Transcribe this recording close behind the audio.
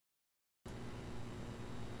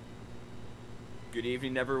Good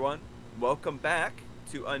evening, everyone. Welcome back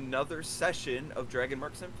to another session of Dragon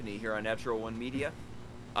Mark Symphony here on Natural One Media.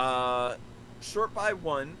 Short by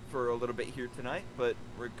one for a little bit here tonight, but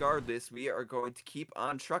regardless, we are going to keep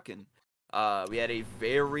on trucking. We had a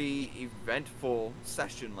very eventful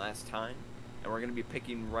session last time, and we're going to be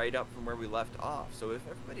picking right up from where we left off. So if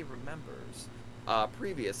everybody remembers,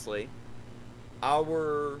 previously,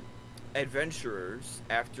 our adventurers,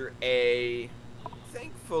 after a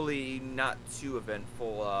thankfully not too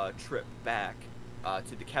eventful trip back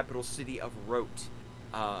to the capital city of Rote,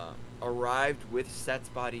 arrived with Set's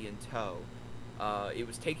body in tow. It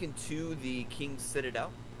was taken to the King's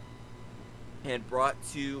Citadel and brought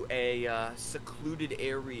to a secluded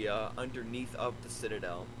area underneath of the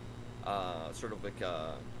Citadel, sort of like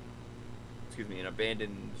an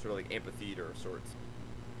abandoned sort of like amphitheater of sorts.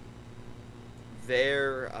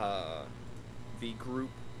 There, the group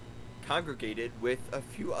congregated with a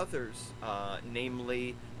few others,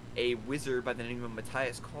 namely a wizard by the name of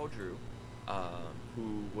Matthias Caldrew,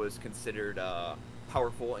 who was considered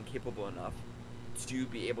powerful and capable enough to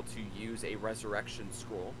be able to use a resurrection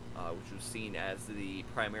scroll, which was seen as the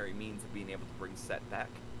primary means of being able to bring Set back.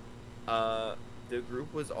 The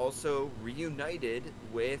group was also reunited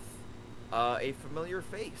with a familiar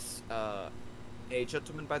face, a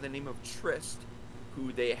gentleman by the name of Trist,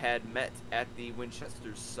 who they had met at the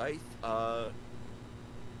Winchester's scythe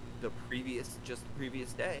the previous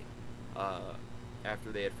day, after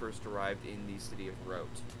they had first arrived in the city of Rote.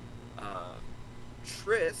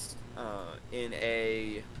 Trist, in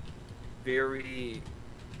a very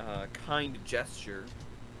kind gesture,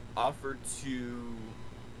 offered to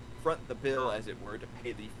front the bill, as it were, to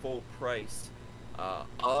pay the full price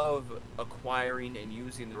of acquiring and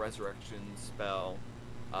using the resurrection spell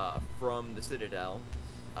from the Citadel,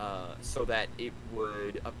 so that it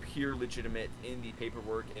would appear legitimate in the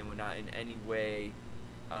paperwork and would not in any way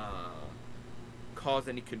cause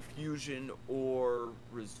any confusion or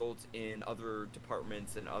result in other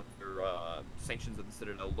departments and other sanctions of the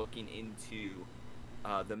Citadel looking into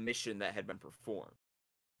the mission that had been performed.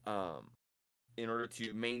 In order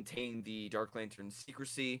to maintain the Dark Lantern's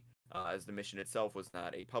secrecy, as the mission itself was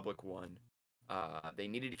not a public one, they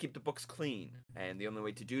needed to keep the books clean, and the only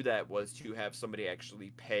way to do that was to have somebody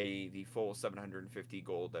actually pay the full 750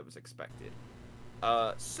 gold that was expected.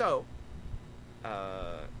 So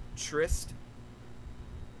Trist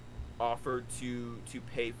offered to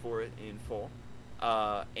pay for it in full,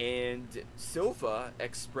 and Silva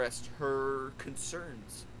expressed her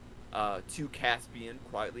concerns to Caspian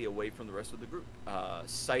quietly away from the rest of the group,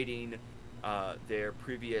 citing their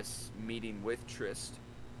previous meeting with Trist,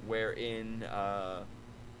 wherein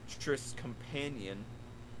Trist's companion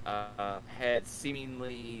had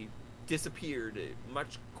seemingly disappeared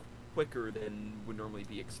much quicker than would normally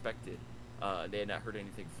be expected. They had not heard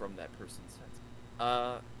anything from that person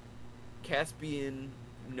since. Caspian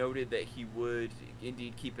noted that he would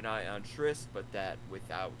indeed keep an eye on Trist, but that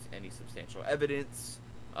without any substantial evidence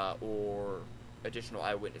or additional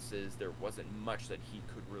eyewitnesses, there wasn't much that he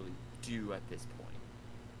could really do at this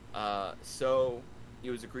point. So it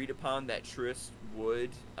was agreed upon that Trist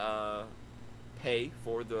would pay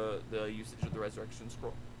for the usage of the Resurrection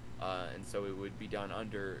Scroll, and so it would be done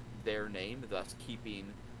under their name, thus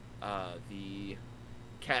keeping the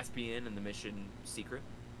Caspian and the mission secret.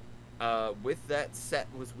 With that, Set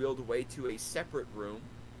was wheeled away to a separate room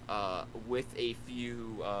with a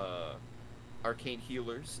few arcane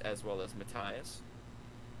healers as well as Matthias,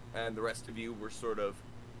 and the rest of you were sort of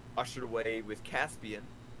ushered away with Caspian,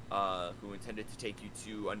 who intended to take you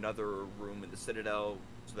to another room in the Citadel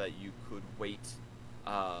so that you could wait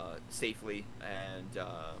safely and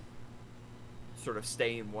sort of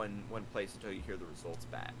stay in one place until you hear the results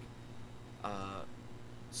back.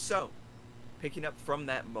 So, picking up from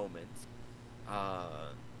that moment,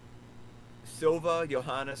 Silva,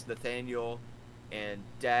 Johannes, Nathaniel, and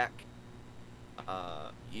Dak,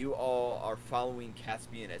 you all are following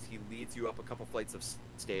Caspian as he leads you up a couple flights of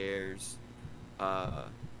stairs.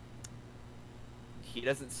 He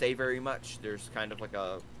doesn't say very much. There's kind of like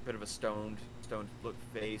a bit of a stoned look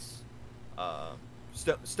face.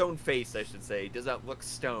 Stone face, I should say. Does not look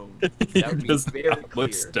stoned. That would be very clear.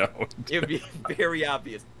 Look stoned. It would be very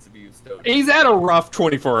obvious to be stoned. He's had a rough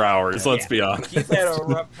 24 hours, let's be honest. He's had a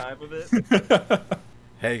rough time of it.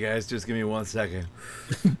 Hey guys, just give me 1 second.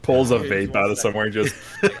 Pulls a vape out of somewhere and just,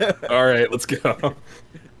 alright, let's go.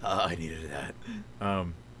 I needed that.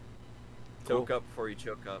 Choke up before you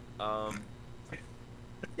choke up.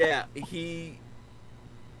 Yeah, he's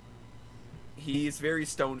very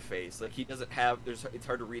stone-faced. Like, he doesn't have... It's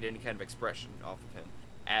hard to read any kind of expression off of him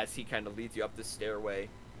as he kind of leads you up this stairway.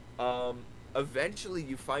 eventually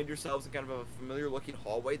you find yourselves in kind of a familiar looking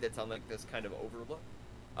hallway that's on like this kind of overlook,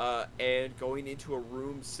 and going into a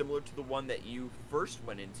room similar to the one that you first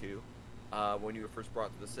went into when you were first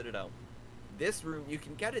brought to the Citadel. This room, you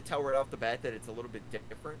can kind of tell right off the bat that it's a little bit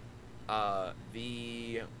different.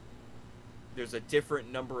 There's a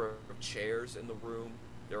different number of chairs in the room.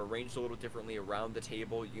 They're arranged a little differently around the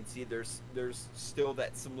table. You can see there's still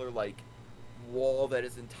that similar like wall that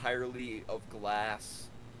is entirely of glass,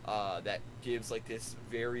 that gives like this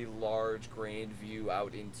very large grand view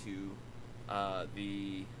out into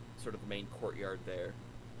the sort of the main courtyard there.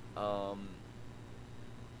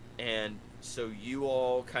 And so you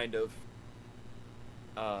all kind of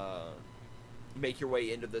make your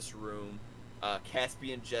way into this room.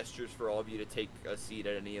 Caspian gestures for all of you to take a seat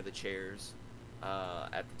at any of the chairs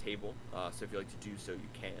at the table. So if you'd like to do so, you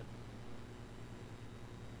can.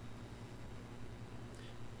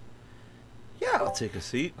 Yeah, I'll take a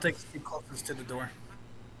seat. I'll take the seat closest to the door.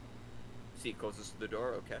 Seat closest to the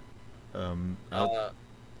door, okay. I'll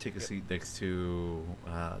take a seat next to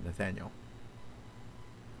Nathaniel.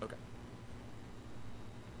 Okay.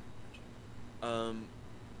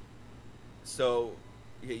 So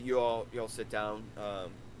you all sit down.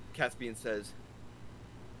 Caspian says,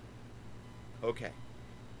 "Okay.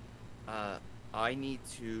 I need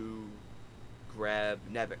to grab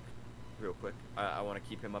Nevik real quick. I want to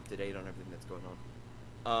keep him up to date on everything that's going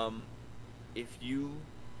on. If you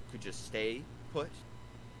could just stay put,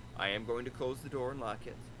 I am going to close the door and lock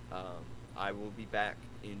it. I will be back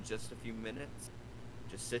in just a few minutes.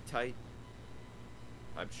 Just sit tight.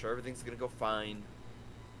 I'm sure everything's gonna go fine.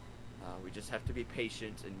 We just have to be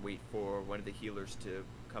patient and wait for one of the healers to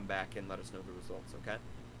come back and let us know the results, okay?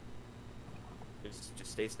 Just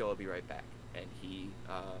stay still, I'll be right back." And he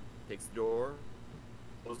takes the door,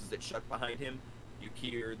 closes it shut behind him. You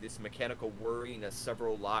hear this mechanical whirring as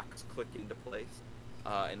several locks click into place.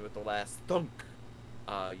 And with the last thunk,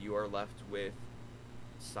 you are left with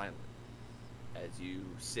silence as you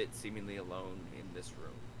sit seemingly alone in this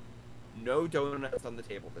room. No donuts on the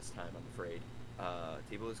table this time, I'm afraid.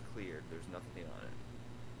 Table is cleared. There's nothing on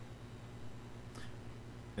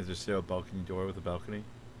it. Is there still a balcony door with a balcony?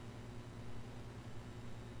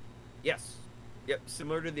 Yes. Yep.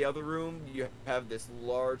 Similar to the other room, you have this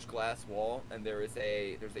large glass wall, and there's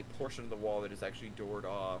a portion of the wall that is actually doored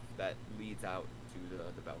off that leads out to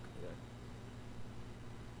the balcony there.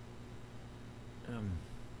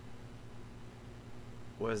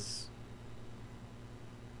 Was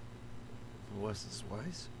this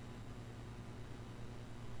wise?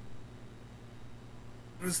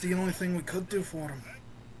 It was the only thing we could do for him.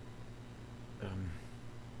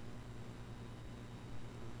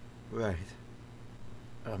 Right.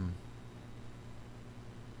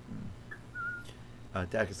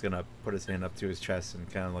 Dak is gonna put his hand up to his chest and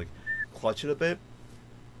kind of like clutch it a bit.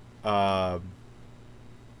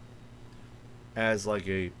 As like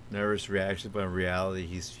a nervous reaction, but in reality,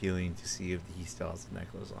 he's feeling to see if he still has the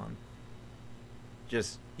necklace on.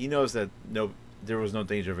 Just he knows that there was no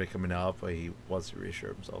danger of it coming out, but he wants to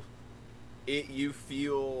reassure himself. You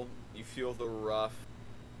feel the rough,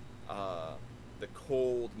 the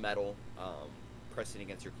cold metal pressing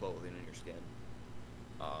against your clothing and your skin.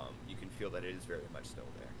 You can feel that it is very much still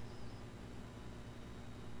there.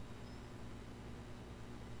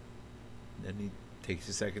 Then he takes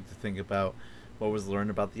a second to think about what was learned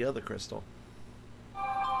about the other crystal.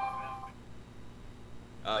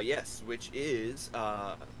 Yes, which is,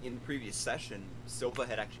 in the previous session, Silva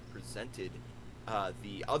had actually presented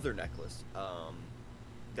the other necklace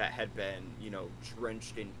that had been,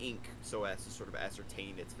 drenched in ink so as to sort of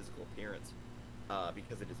ascertain its physical appearance,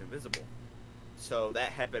 because it is invisible. So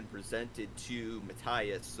that had been presented to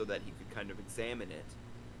Matthias so that he could kind of examine it,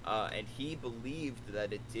 and he believed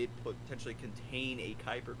that it did potentially contain a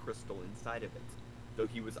Kuiper crystal inside of it, though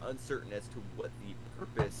he was uncertain as to what the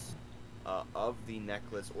purpose of the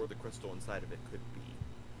necklace or the crystal inside of it could be.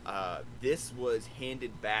 This was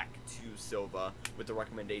handed back to Silva with the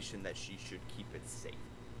recommendation that she should keep it safe.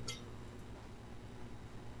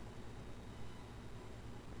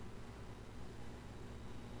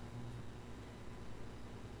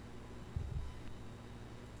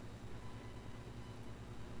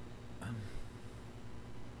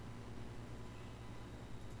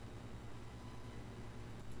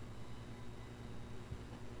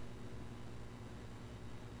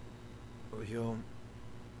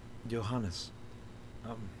 Johannes,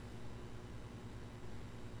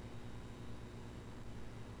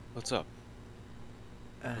 What's up?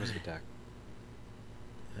 Where's the deck?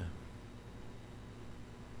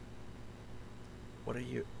 What are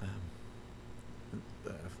you?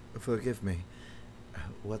 Forgive me.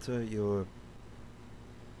 What are your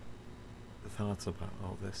thoughts about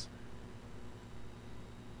all this.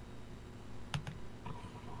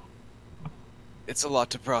 It's a lot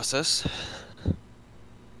to process.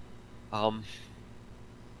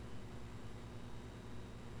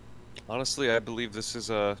 Honestly, I believe this is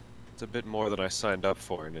it's a bit more than I signed up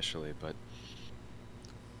for initially, but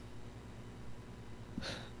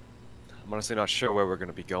I'm honestly not sure where we're going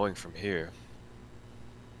to be going from here.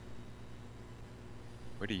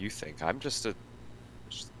 What do you think? Just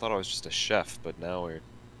thought I was just a chef, but now we're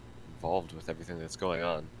involved with everything that's going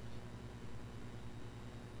on.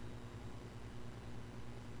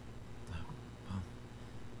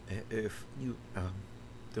 If you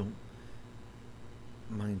don't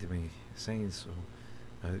mind me saying so,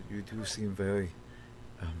 you do seem very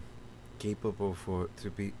capable for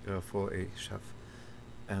a chef,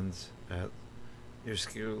 and your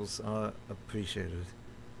skills are appreciated.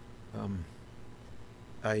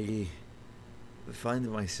 I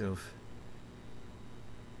find myself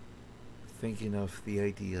thinking of the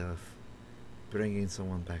idea of bringing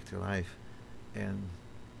someone back to life, and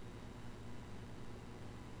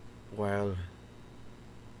while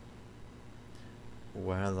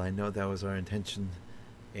I know that was our intention,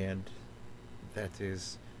 and that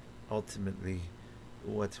is ultimately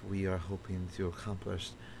what we are hoping to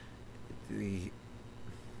accomplish, it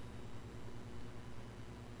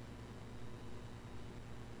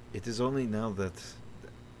is only now that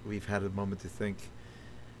we've had a moment to think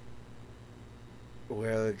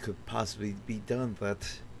where it could possibly be done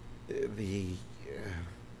that the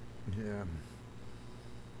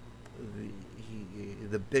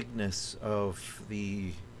bigness of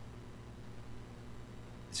the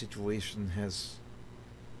situation has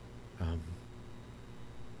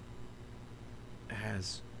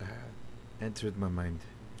entered my mind.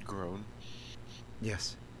 Grown?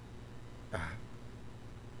 Yes.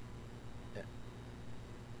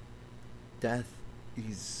 Death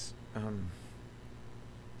is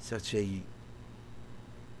such a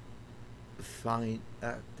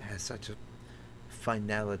has such a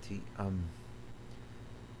finality, and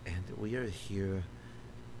we are here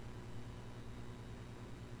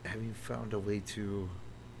having found a way to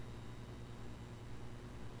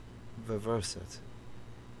reverse it.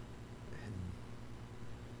 And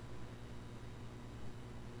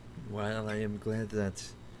while I am glad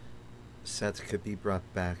that Seth could be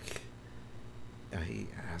brought back, I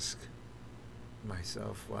ask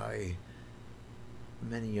myself why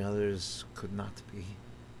many others could not be.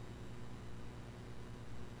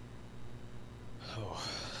 Oh,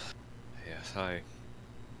 yes,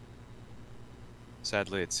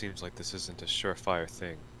 sadly, it seems like this isn't a surefire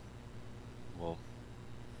thing. Well,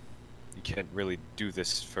 you can't really do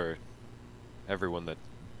this for everyone that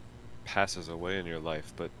passes away in your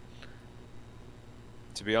life, but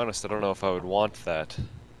to be honest, I don't know if I would want that.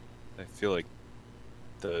 I feel like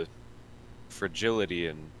the fragility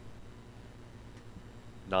and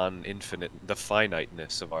the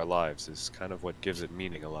finiteness of our lives is kind of what gives it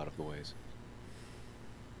meaning a lot of the ways.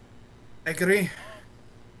 I agree.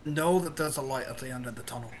 Know that there's a light at the end of the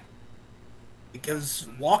tunnel. It gives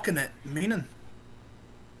walking it meaning.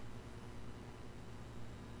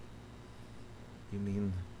 You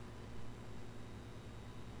mean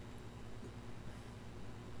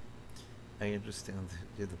I understand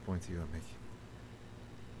the point you are making.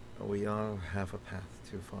 We all have a path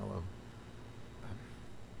to follow.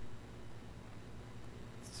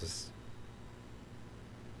 It's just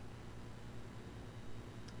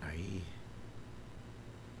I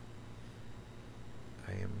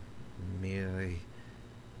am merely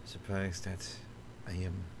surprised that I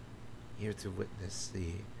am here to witness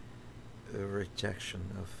the rejection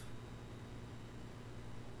of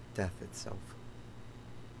death itself.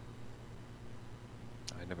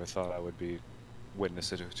 I never thought I would be witness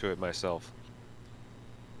to it myself.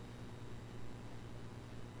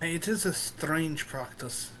 It is a strange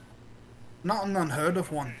practice. Not an unheard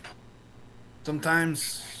of one.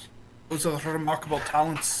 Sometimes those with remarkable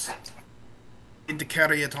talents need to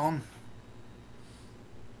carry it on.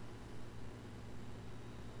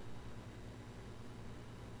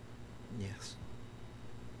 Yes.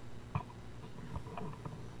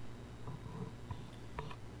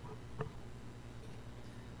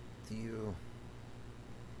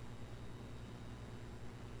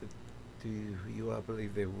 Do you all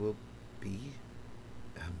believe there will be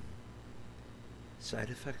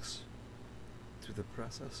side effects to the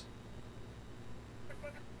process?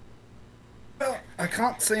 Well, I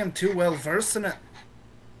can't say I'm too well versed in it,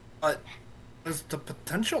 but there's the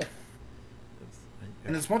potential.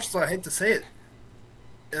 And as much as I hate to say it,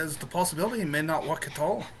 there's the possibility it may not work at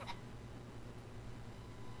all.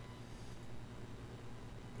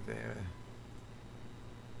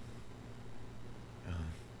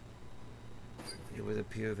 it would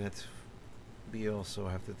appear that we also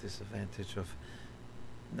have the disadvantage of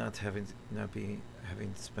not having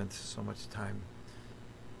spent so much time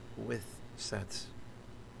with sets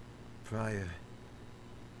prior.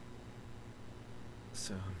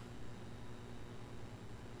 So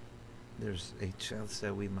there's a chance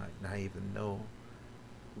that we might not even know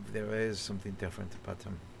there is something different about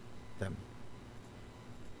them.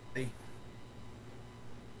 Hey.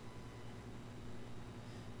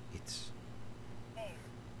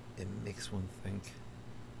 It makes one think.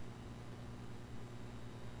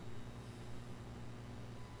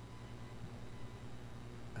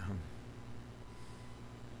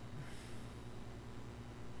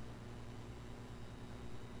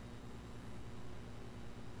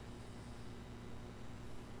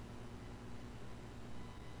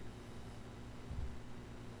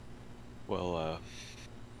 Well,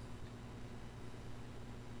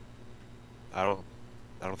 I don't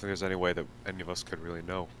think there's any way that any of us could really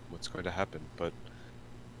know what's going to happen, but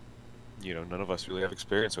none of us really have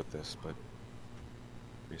experience with this, but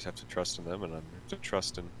we just have to trust in them, and I have to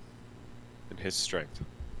trust in his strength.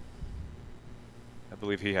 I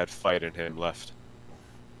believe he had fight in him left.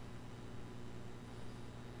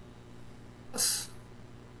 It's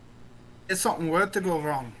something were to go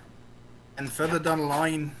wrong, and further down the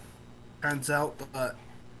line, turns out that it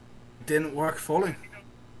didn't work fully.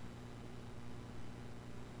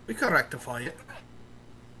 We could rectify it.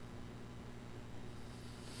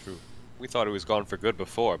 True. We thought it was gone for good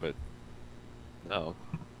before, but no.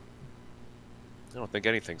 I don't think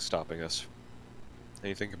anything's stopping us.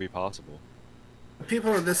 Anything could be possible. The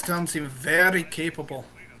people of this town seem very capable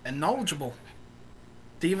and knowledgeable.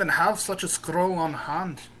 To even have such a scroll on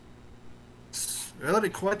hand, it's really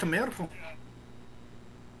quite a miracle.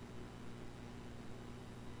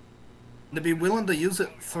 To be willing to use it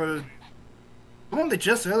for someone they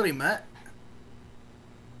just really met.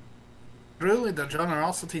 Really, their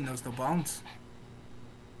generosity knows no bounds.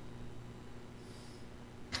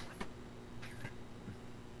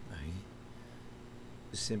 I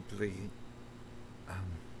simply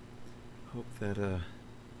hope that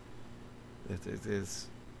it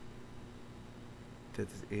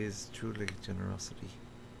is truly generosity.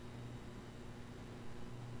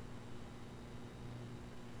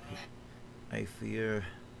 I fear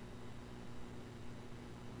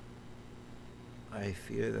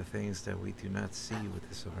the things that we do not see with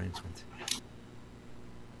this arrangement.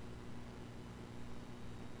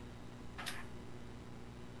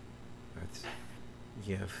 But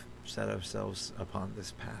we have set ourselves upon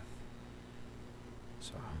this path.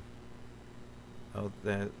 So all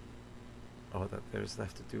that there's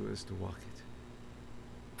left to do is to walk it.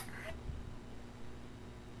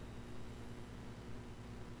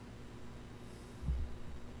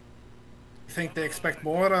 You think they expect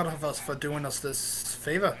more out of us for doing us this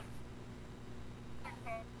favor?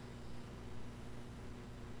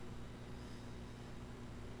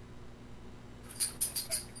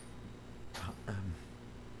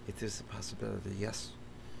 It is a possibility, yes.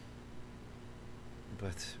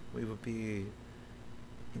 But we would be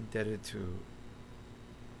indebted to,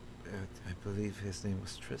 I believe his name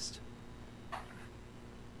was Trist.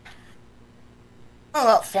 Oh,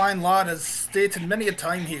 that fine lad has stated many a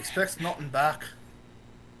time he expects nothing back.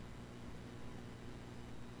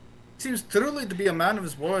 Seems truly to be a man of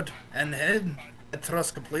his word, and him I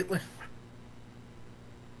trust completely.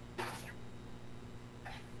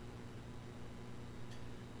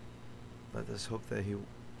 Let us hope that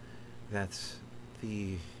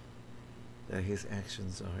his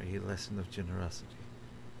actions are a lesson of generosity.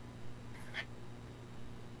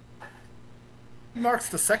 Marks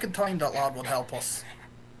the second time that lad would help us.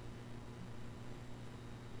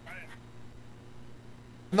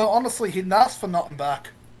 No, honestly, he'd ask for nothing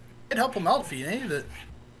back. I'd help him out if he needed it.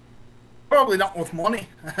 Probably not with money.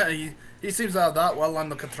 he seems to have that well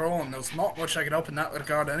under control, and there's not much I could help in that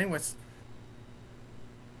regard anyways.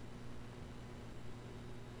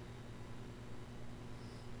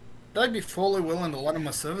 I'd be fully willing to lend him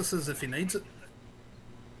my services if he needs it.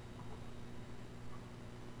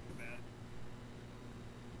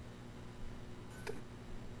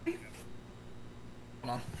 Come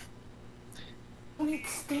on. Don't eat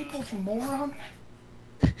staples, you moron.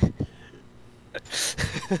 I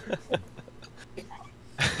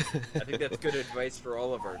think that's good advice for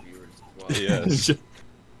all of our viewers as well. Yes.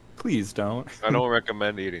 Please don't. I don't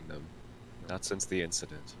recommend eating them. Not since the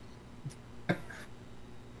incident.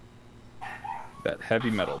 That heavy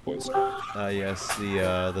metal poison. Yes,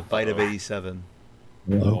 the bite of 87.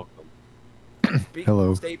 Hello. Speaking Hello.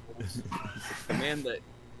 of staples, it's the man that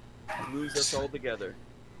glues us all together.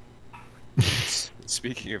 It's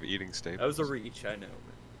Speaking of eating staples. That was a reach, I know.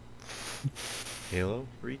 Halo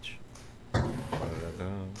Reach. All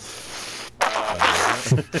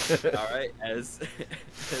right, as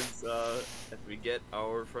we get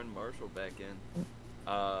our friend Marshall back in,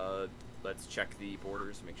 let's check the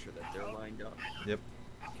borders, make sure that they're lined up. Yep.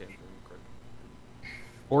 Okay, very quick.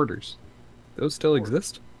 Orders. Those still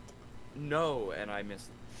exist? No, and I missed.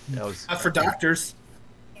 That was For doctors.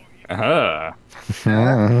 Aha.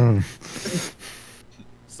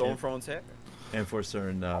 Stolen phones happen. and for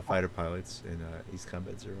certain fighter pilots in East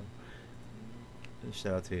Combat Zero. And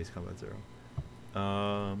shout out to East Combat Zero.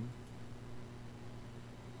 I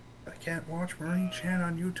can't watch Marine Chan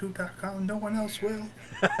on YouTube.com. No one else will.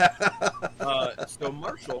 So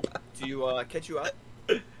Marshall, to catch you up.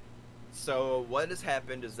 So what has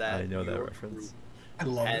happened is that I know that your reference. group I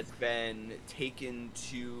love has it. been taken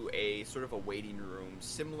to a sort of a waiting room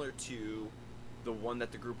similar to the one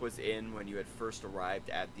that the group was in when you had first arrived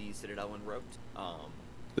at the Citadel and Road.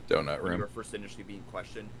 The donut When you were room. first initially being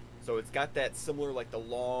questioned. So it's got that similar, like the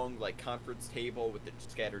long, like conference table with the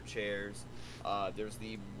scattered chairs. There's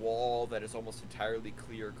the wall that is almost entirely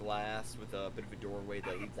clear glass with a bit of a doorway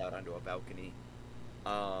that leads out onto a balcony.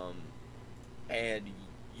 And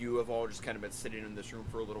you have all just kind of been sitting in this room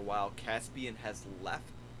for a little while. Caspian has left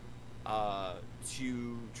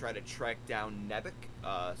to try to track down Nebek,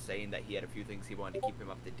 saying that he had a few things he wanted to keep him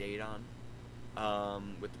up to date on,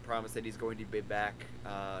 with the promise that he's going to be back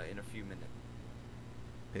in a few minutes.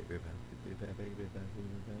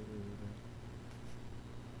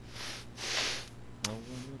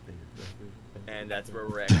 And that's where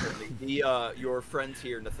we're at currently. Your friends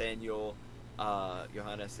here, Nathaniel,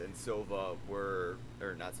 Johannes, and Silva were,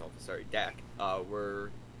 or not Silva, sorry, Dak, were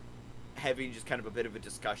having just kind of a bit of a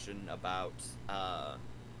discussion about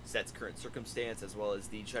Set's current circumstance as well as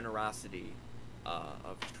the generosity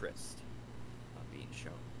of Trist being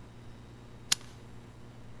shown.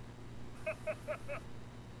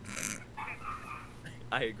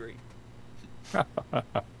 I agree.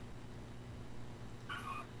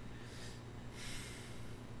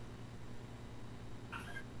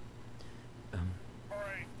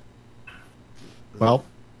 Well,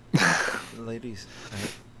 ladies,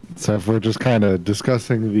 so if we're just kind of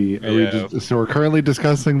discussing the, so we're currently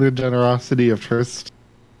discussing the generosity of Trist.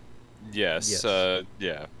 Yes. Yes.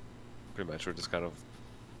 Yeah. Pretty much, we're just kind of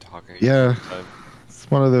talking. Yeah, it's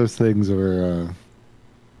one of those things where,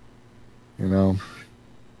 you know,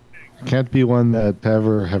 can't be one that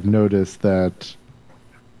ever have noticed that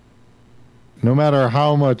no matter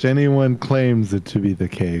how much anyone claims it to be the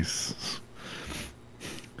case,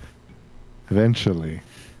 eventually,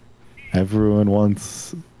 everyone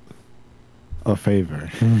wants a favor.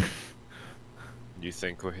 You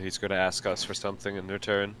think he's going to ask us for something in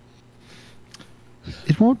return?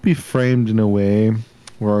 It won't be framed in a way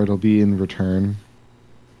where it'll be in return,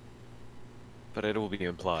 But it will be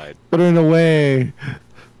implied. but in a way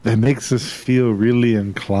that makes us feel really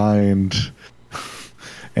inclined.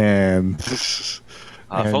 And If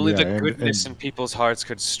and, only yeah, the goodness in people's hearts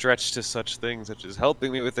could stretch to such things, such as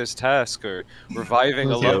helping me with this task or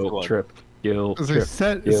reviving a loved Guilt one. trip. Guilt as I trip.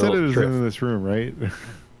 said, guilt it is trip. in this room, right?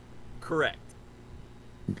 Correct.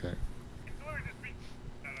 Okay.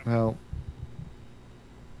 Well,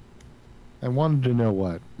 I wanted to know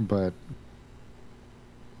what, but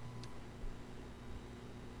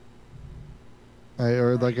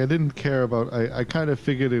I didn't care about. I kind of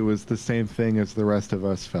figured it was the same thing as the rest of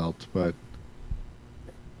us felt, but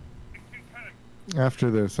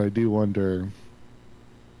after this, I do wonder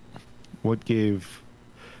what gave.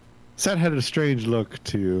 Set had a strange look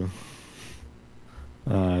to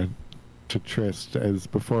Trist as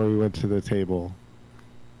before we went to the table,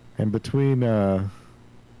 and between the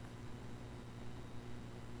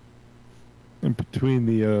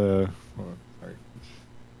hold on, sorry.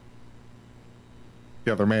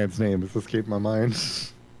 The other man's name has escaped my mind.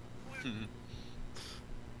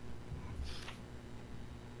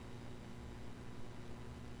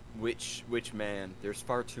 Which man? There's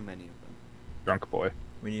far too many of them. Drunk boy.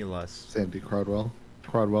 we need less. Sandy Crodwell.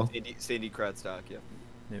 Sandy Cradstock, yeah.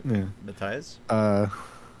 Yeah. Matthias? Uh,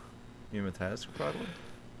 You mean Matthias Crodwell?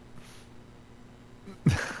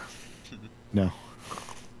 no.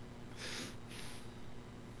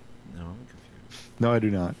 No, I'm confused. No, I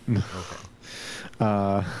do not.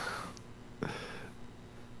 Okay.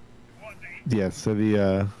 Yeah, so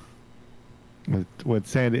the when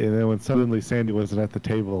Sandy, and then when suddenly Sandy wasn't at the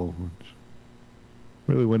table, which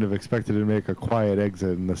really wouldn't have expected to make a quiet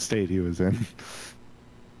exit in the state he was in.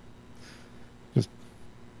 Just,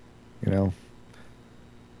 you know,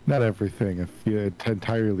 not everything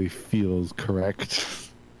entirely feels correct.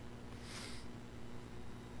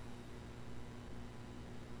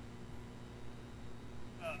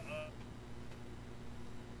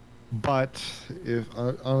 But if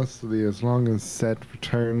honestly, as long as Set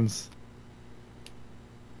returns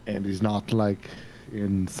and he's not like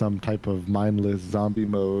in some type of mindless zombie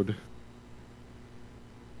mode,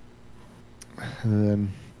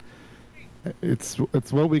 then it's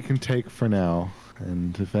what we can take for now.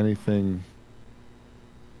 And if anything,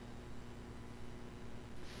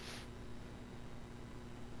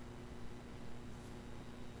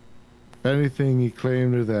 he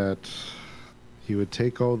claimed that he would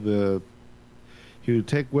take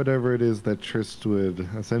whatever it is that Trist would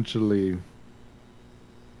essentially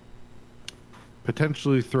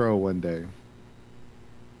potentially throw one day.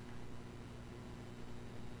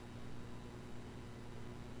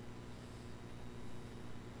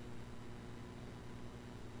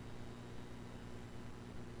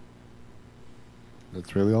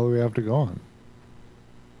 That's really all we have to go on.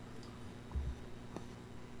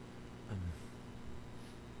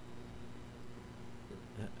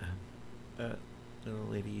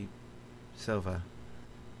 Lady Silva,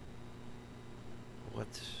 what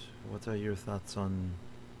are your thoughts on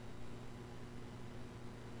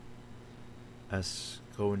us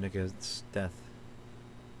going against death?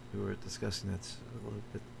 We were discussing it a little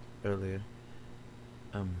bit earlier.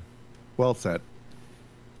 Well said.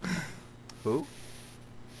 Who?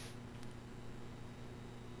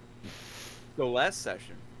 So last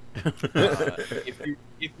session, if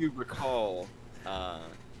you recall,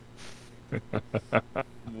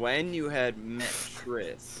 when you had met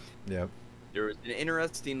Trist, Yep. there was an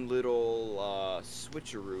interesting little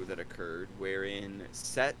switcheroo that occurred wherein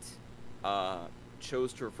Set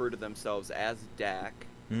chose to refer to themselves as Dak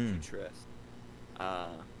to Trist.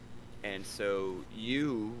 And so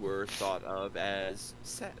you were thought of as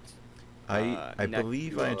Set. I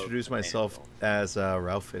believe I introduced myself as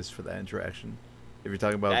Ralphus for that interaction. If you're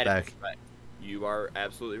talking about That is Dak. correct. You are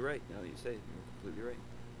absolutely right. Now that you say it, you're completely right.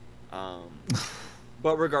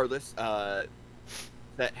 But regardless, that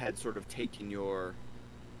had sort of taken your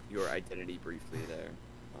identity briefly there.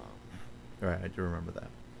 Right, I do remember that.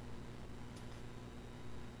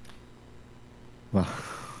 Well,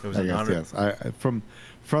 It was I an guess honor. yes.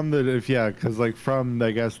 Because like from I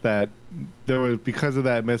guess that there was, because of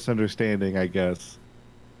that misunderstanding, I guess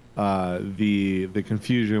the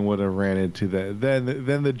confusion would have ran into that.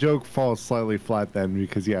 Then the joke falls slightly flat then,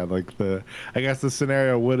 because I guess the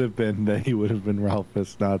scenario would have been that he would have been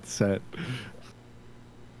Ralphus, not Set.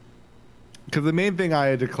 Because the main thing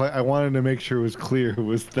I wanted to make sure was clear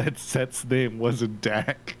was that Set's name wasn't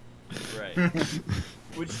Dak. Right.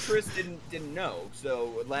 Which Trist didn't know.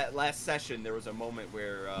 So last session there was a moment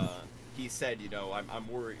where he said, I'm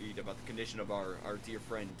worried about the condition of our dear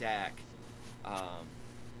friend Dak,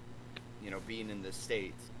 being in this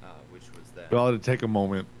state, which was that. We all had to take a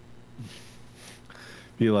moment,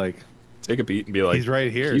 be like, Take a beat and be like, he's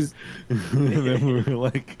right here. And then we were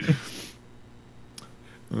like,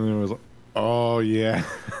 and then it was like, oh yeah,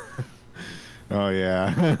 oh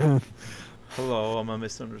yeah. Hello, I'm a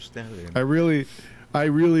misunderstanding. I really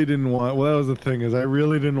didn't want. Well, that was the thing, is I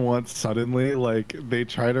really didn't want suddenly like they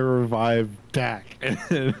try to revive Dak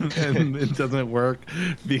and it doesn't work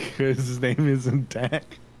because his name isn't Dak.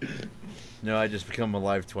 No, I just become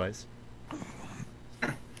alive twice.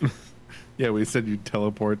 Yeah, we said you'd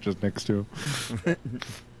teleport just next to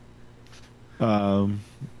him.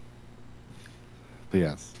 But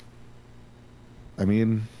yes, I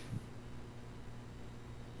mean,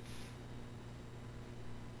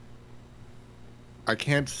 I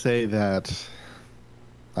can't say that.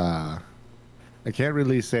 I can't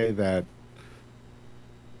really say that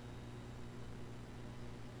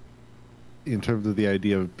in terms of the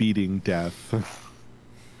idea of beating death.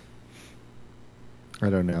 I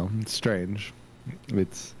don't know. It's strange.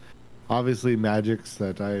 It's obviously magics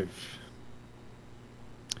that I've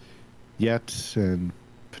yet and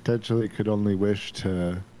potentially could only wish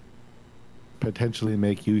to potentially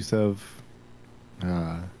make use of.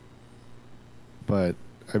 But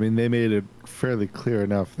I mean, they made it fairly clear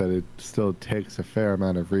enough that it still takes a fair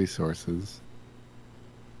amount of resources.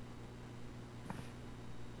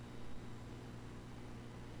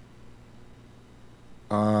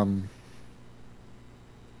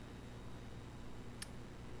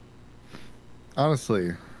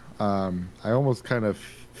 Honestly, I almost kind of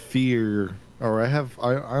fear, or I have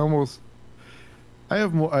more,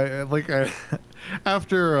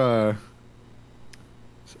 after a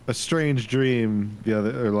strange dream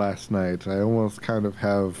last night, I almost kind of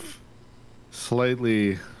have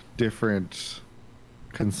slightly different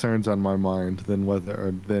concerns on my mind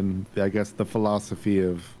than I guess the philosophy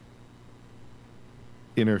of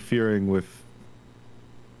interfering with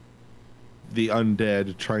the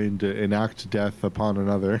undead trying to enact death upon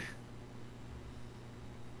another.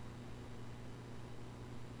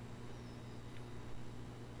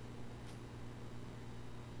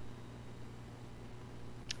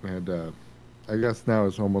 And I guess now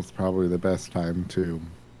is almost probably the best time to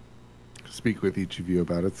speak with each of you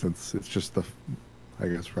about it, since it's just I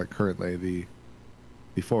guess right currently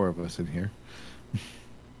the four of us in here.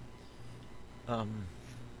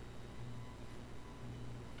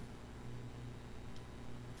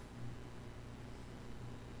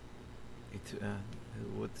 It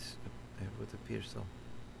would appear so.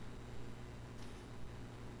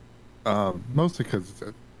 Mostly because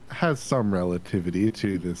it has some relativity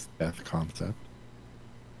to this death concept.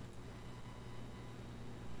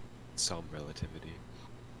 Some relativity.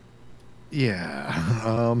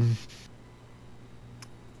 Yeah.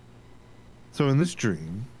 So in this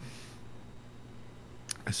dream,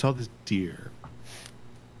 I saw this deer.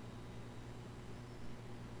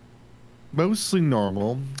 Mostly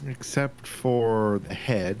normal, except for the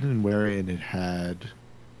head, and wherein it had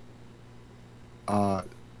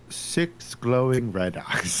 6 glowing red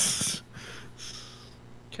eyes.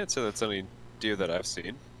 Can't say that's any deer that I've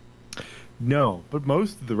seen. No, but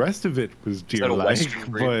most of the rest of it was Is that a deer-like,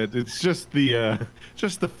 Western breed? but it's just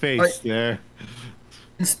the face there.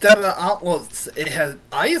 Instead of the antlers, it had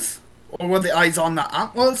eyes? Or were the eyes on the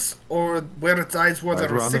antlers? Or where its eyes were, Eyes there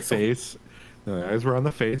were were on the 6 of them? face. The eyes were on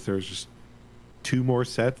the face. There was just 2 more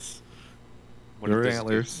sets. What There were did this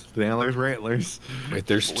antlers. The antlers were antlers. Wait,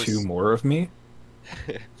 there's What was- 2 more of me?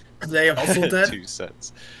 Are they also do? dead? 2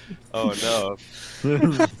 sets. Oh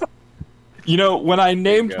no. You know, when I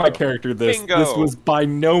named my Bingo. character this Bingo. was by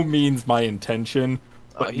no means my intention.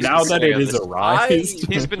 But He's now been that sitting it on is this- arised,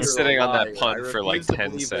 He's been You're sitting a on that liar. punt I for like refuse to 10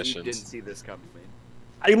 believe that sessions. You didn't see this coming.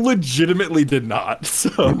 I legitimately did not.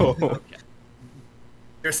 So, Okay.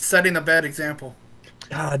 You're setting a bad example.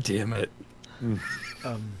 God damn it.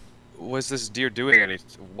 Was this deer doing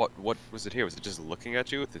anything? What was it here? Was it just looking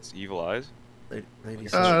at you with its evil eyes? Lady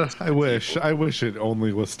Silva. I wish it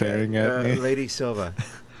only was staring at me. Lady Silva.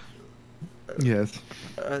 Yes.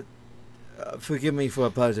 Forgive me for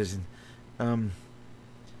apologizing.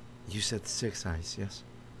 You said 6 eyes, yes?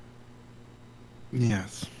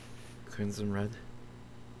 Yes. Crimson red.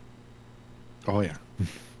 Oh yeah.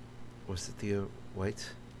 Was the deer white?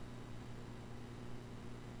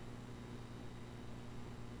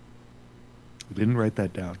 I didn't write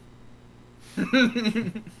that down.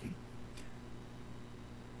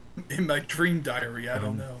 In my dream diary, I don't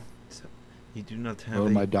Um, know. So you do not have Well, a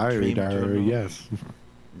in my diary, dream journal yes.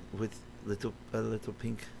 with a little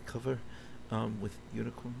pink cover, with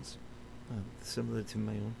unicorns, similar to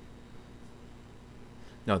my own.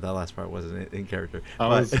 No, that last part wasn't in character. I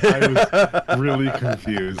was really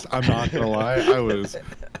confused. I'm not gonna lie, I was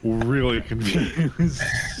really confused.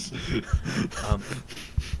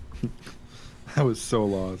 I was so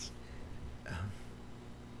lost.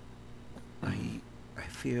 I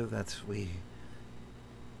feel that we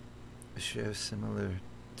share similar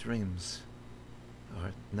dreams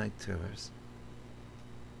or night terrors.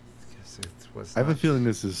 Guess it was. I have a not- feeling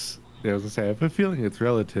this is. Yeah, I was gonna say. I have a feeling it's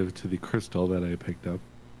relative to the crystal that I picked up,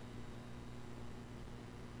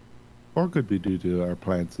 or could be due to our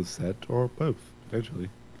plans of set, or both potentially.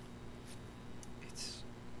 It's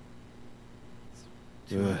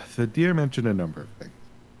The deer mentioned a number of things.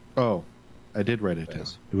 Oh, I did write it down.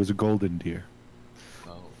 Yes. It was a golden deer.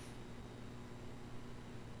 Oh.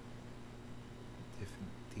 different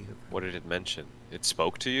deal. What did it mention? It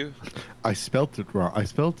spoke to you? I spelt it wrong.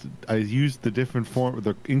 I used the different form,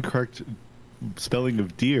 the incorrect spelling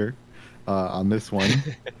of deer on this one.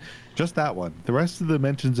 Just that one. The rest of the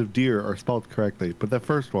mentions of deer are spelled correctly, but that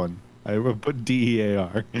first one, I put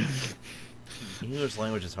DEAR. English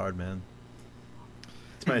language is hard, man.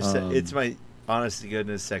 It's my honest to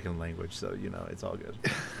goodness second language, so it's all good.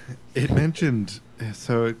 It mentioned,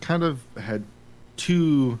 so it kind of had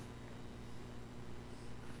 2,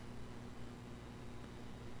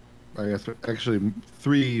 I guess, actually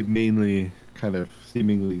 3 mainly kind of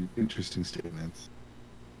seemingly interesting statements.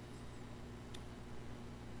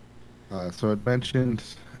 So it mentioned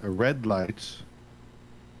a red light,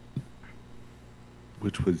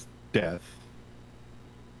 which was death.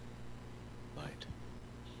 Light.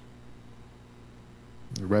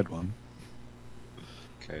 The red one.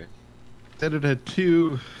 Okay. Then it had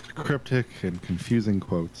 2 cryptic and confusing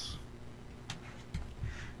quotes.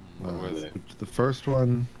 What were they? The first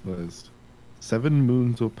one was 7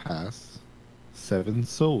 moons will pass, 7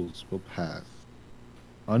 souls will pass,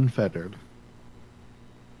 unfettered.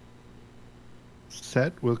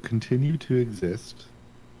 Set will continue to exist.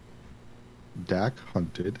 Dak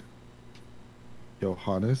hunted.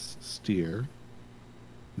 Johannes steer.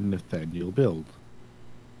 Nathaniel build.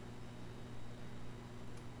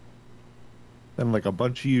 Then like a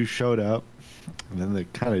bunch of you showed up, and then the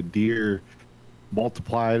kind of deer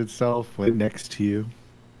multiplied itself, went next to you,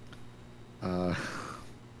 and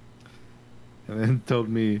then told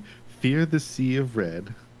me, "Fear the sea of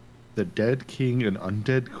red, the dead king and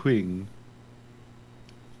undead queen.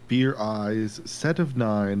 Fear eyes, set of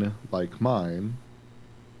 9 like mine."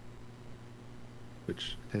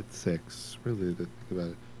 Which hit 6, really, to think about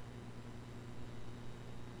it.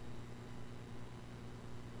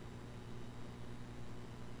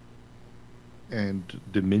 And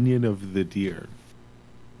Dominion of the Deer.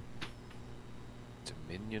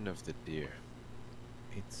 Dominion of the Deer.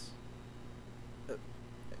 It's.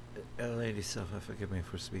 Lady Selfa, forgive me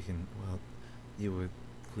for speaking. Well, you were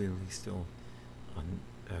clearly still on.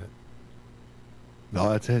 No,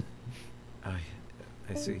 that's it. I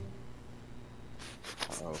see.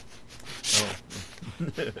 Oh. Oh.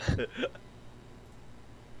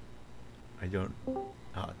 I don't.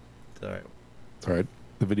 It's alright. It's alright.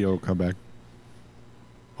 The video will come back.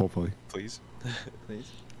 Hopefully. Please.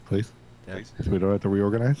 Please. Please. Dad. Please. So we don't have to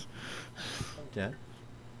reorganize. Dad.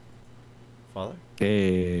 Father.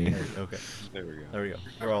 Hey. Okay. There we go. There we go.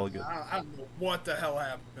 We're all good. I don't know what the hell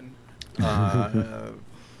happened.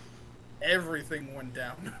 Everything went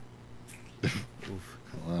down. Oof.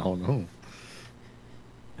 I don't know.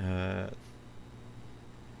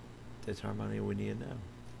 That's harmony we need now.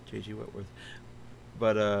 J.G. Whitworth.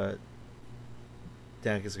 But,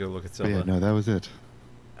 Dan is going to look at But Silva. yeah, no, that was it.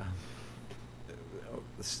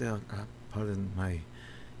 Still, pardon my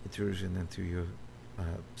intrusion into your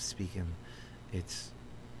speaking. It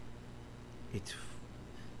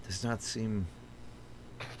does not seem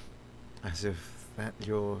as if that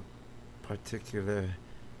your particular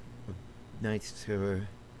night terror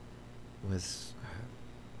was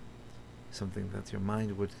something that your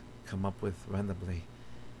mind would come up with randomly.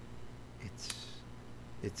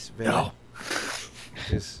 It's very No.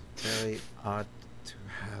 it is very odd to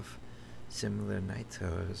have similar night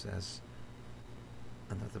terrors as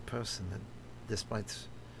another person, and despite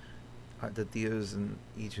the deers in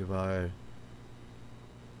each of our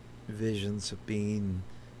visions of being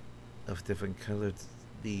of different colors,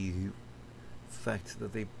 the fact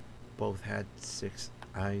that they both had 6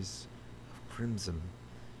 eyes of crimson,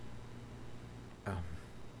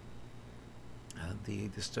 the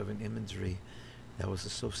disturbing imagery that was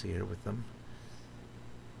associated with them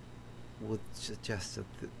would suggest that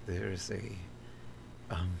there is a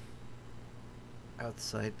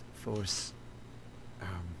outside force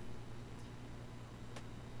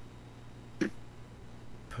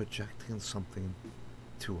projecting something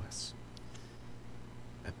to us.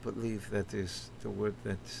 I believe that is the word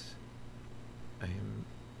that I am.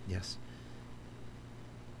 Yes.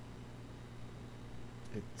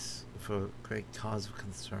 It's for great cause of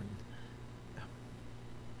concern.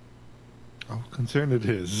 Oh, concerned it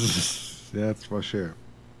is. That's for sure.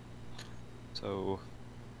 So,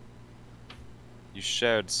 you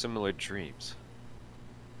shared similar dreams.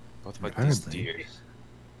 Both about these Apparently. deer.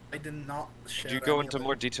 I did not share. Could you go any into of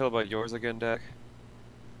more it. detail about yours again, Dak?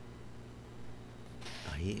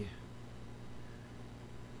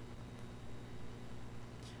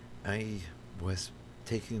 I was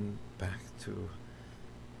taken back to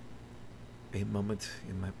a moment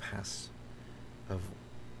in my past of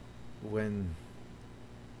when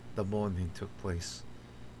the morning took place,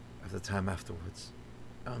 of the time afterwards.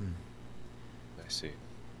 I see.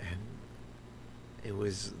 And it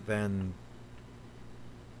was then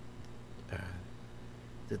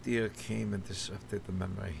the deer came and disrupted the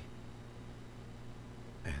memory,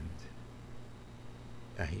 and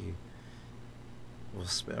I will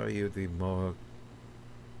spare you the more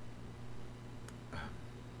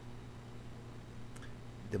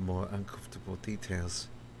uncomfortable details,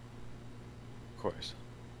 Of course.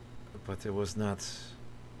 but it was not.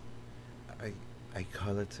 I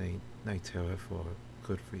call it a night terror for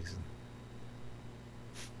good reason.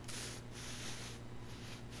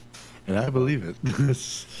 And I believe it.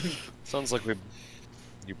 Sounds like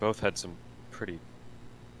you both had some pretty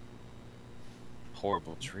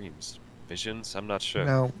horrible dreams, visions. I'm not sure.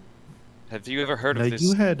 Now, Have you ever heard now of this?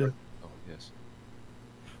 you had. Oh yes.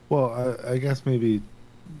 Well, I guess maybe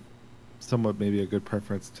somewhat maybe a good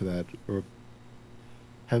preference to that. Or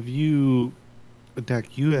have you,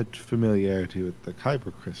 Dak, you had familiarity with the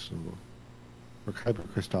Kyber crystal or Kyber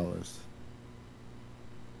crystallis.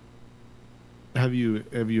 Have you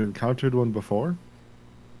encountered one before?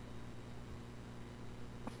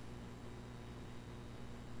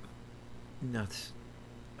 Not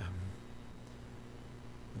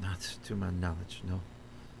to my knowledge, no.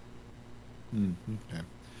 Okay.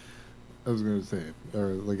 I was gonna say,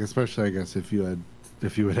 or like especially I guess if you had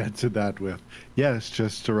if you had answered that with yes,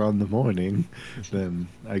 just around the morning, then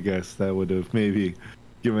I guess that would have maybe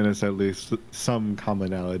given us at least some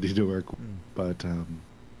commonality to work with. But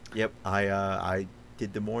Yep, I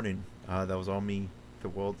did the morning. That was all me. The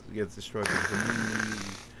world gets destroyed because of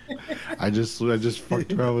me. I just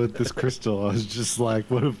fucked around with this crystal. I was just like,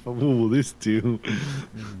 what will this do?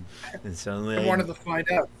 And suddenly I wanted to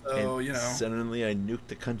find out, so and you know. suddenly I nuked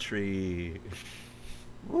the country.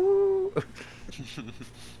 Woo!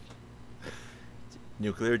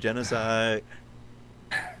 Nuclear genocide.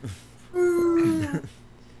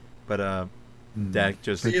 But Dak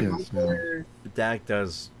just Dak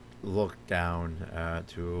does look down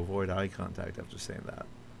to avoid eye contact after saying that.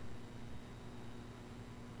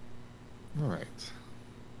 All right.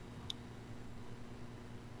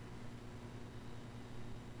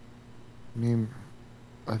 I mean,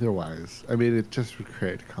 otherwise, it just would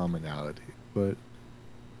create commonality, but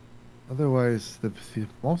otherwise, the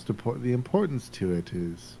most important, the importance to it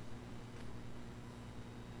is,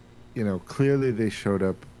 clearly they showed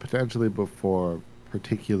up potentially before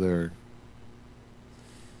particular,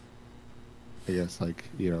 I guess,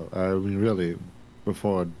 really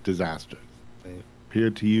before disasters. They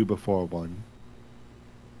appeared to you before one.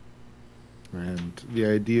 And the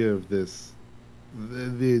idea of this,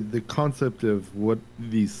 the concept of what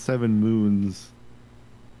these 7 moons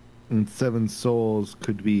and 7 souls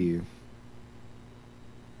could be,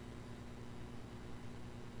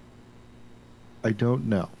 I don't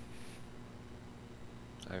know.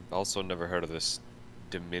 I've also never heard of this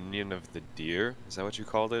Dominion of the Deer. Is that what you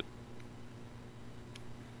called it?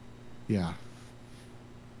 Yeah.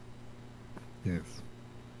 Yes.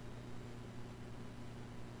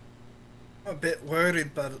 I'm a bit worried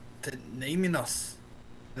about it naming us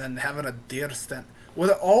and then having a deer stand.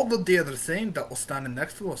 Were it all the deer the same that was standing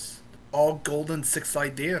next to us? All golden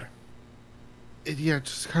 6-eyed deer. It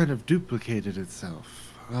just kind of duplicated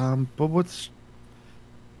itself. But what's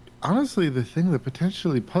honestly the thing that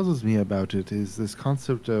potentially puzzles me about it is this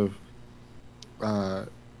concept of,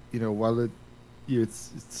 while it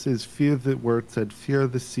says where it said fear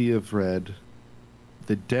the sea of red,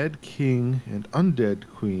 the dead king and undead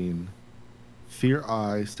queen, fear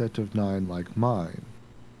I set of 9 like mine.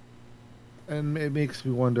 And it makes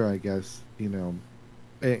me wonder, I guess,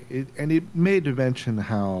 it made mention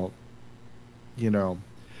how,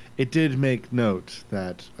 it did make note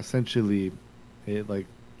that essentially it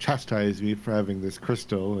chastised me for having this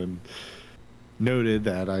crystal and noted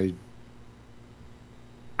that I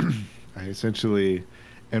essentially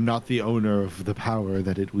am not the owner of the power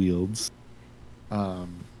that it wields.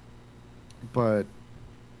 But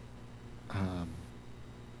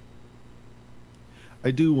I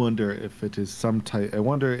do wonder if it is some type. I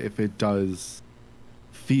wonder if it does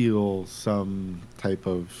feel some type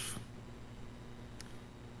of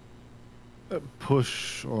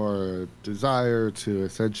push or desire to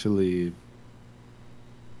essentially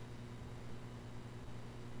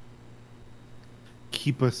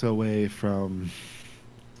keep us away from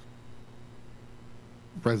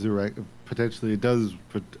resurrect. Potentially, it does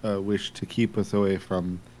wish to keep us away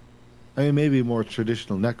from. Maybe more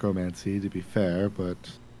traditional necromancy, to be fair, but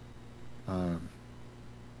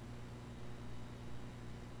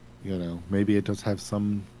maybe it does have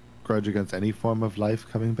some grudge against any form of life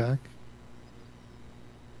coming back.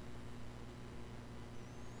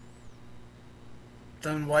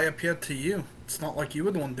 Then why appear to you? It's not like you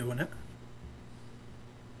were the one doing it.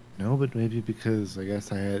 No, but maybe because I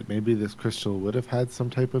guess maybe this crystal would have had some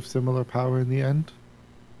type of similar power in the end.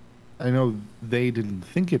 I know they didn't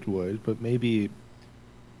think it would, but maybe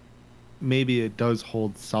it does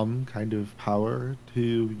hold some kind of power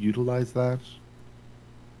to utilize that.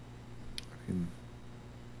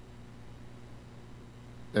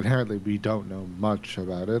 Inherently, we don't know much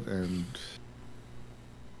about it, and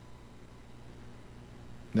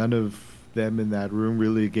none of them in that room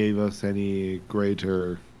really gave us any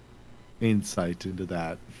greater insight into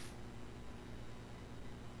that.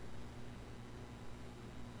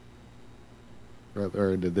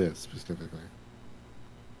 Or into this specifically.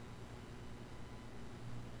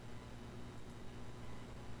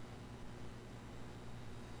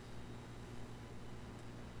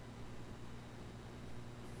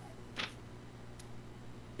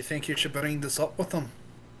 You think you should bring this up with them?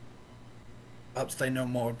 Perhaps they know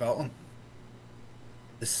more about him.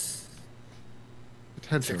 This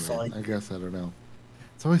potentially, I guess, I don't know.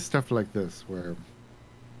 It's always stuff like this where,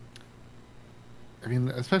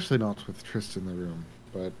 especially not with Tristan in the room,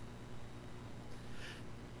 but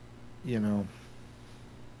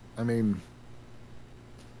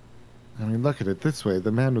look at it this way: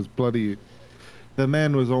 the man was bloody. The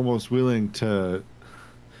man was almost willing to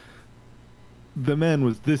the man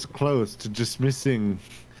was this close to dismissing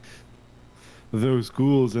those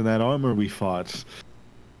ghouls in that armor we fought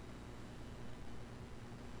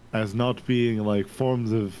as not being like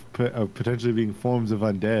forms of potentially being forms of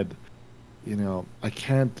undead. You know, I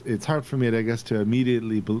can't. It's hard for me, I guess, to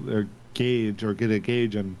immediately gauge or get a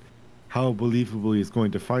gauge on how believable he's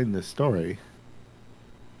going to find this story.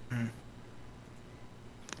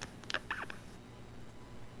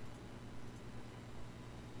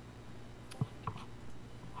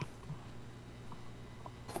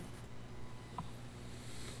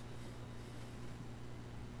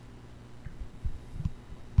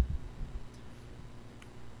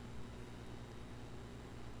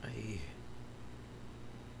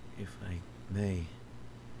 If I may,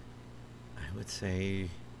 I would say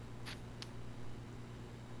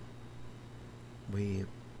we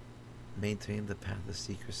maintain the path of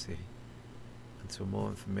secrecy until more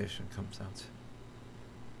information comes out.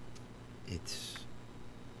 It's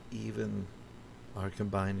even our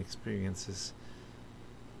combined experiences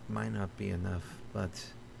might not be enough, but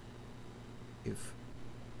if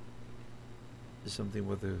something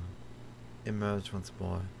were to emerge once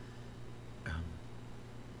more,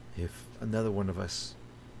 if another one of us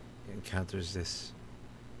encounters this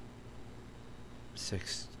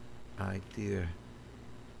six-eyed deer,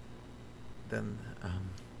 then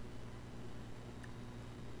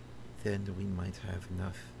we might have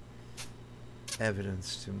enough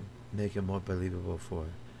evidence to make it more believable for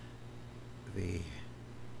the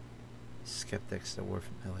skeptics that we're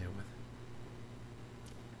familiar with.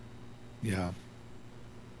 Yeah.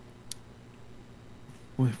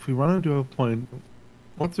 Well, if we run into a point,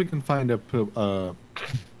 once we can find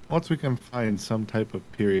some type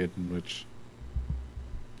of period in which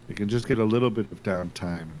we can just get a little bit of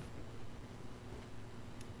downtime,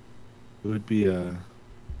 it would be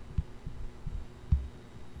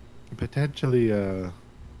potentially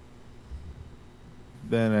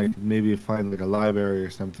then I could maybe find like a library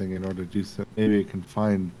or something in order to do so. Maybe I can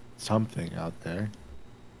find something out there.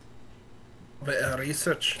 A bit of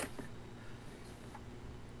research.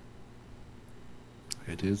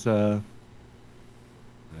 It is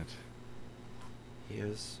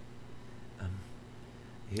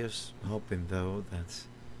Here's hoping though that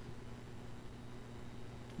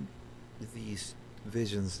these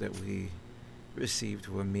visions that we received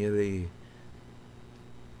were merely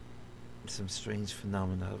some strange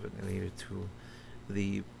phenomena related to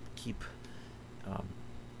the keep,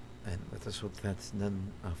 and let us hope that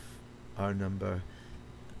none of our number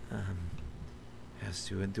has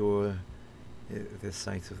to endure the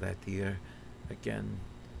sight of that deer again.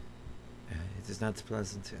 It is not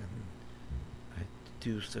pleasant, and I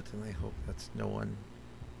do certainly hope that no one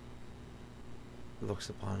looks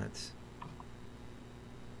upon it.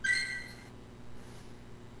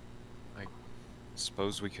 I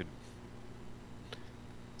suppose we could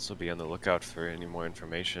also be on the lookout for any more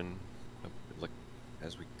information, like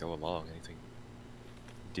as we go along. Anything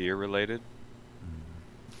deer related?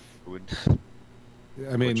 Would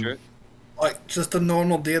I mean, butcher it? Like just a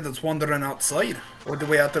normal deer that's wandering outside, or do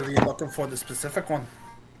we have to be looking for the specific one?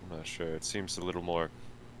 I'm not sure. It seems a little more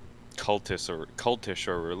cultish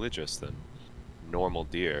or religious than normal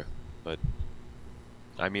deer, but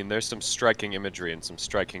I mean, there's some striking imagery and some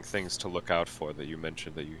striking things to look out for that you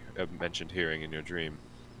mentioned hearing in your dream.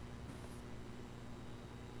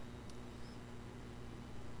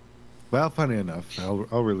 well, funny enough,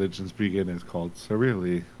 all religions begin as cults. So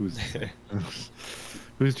really, who's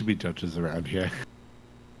who's to be judges around here?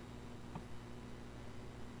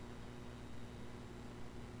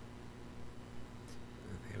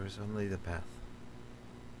 There is only the path.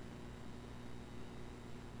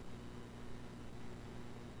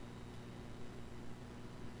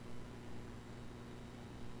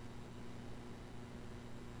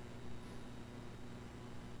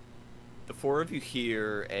 The four of you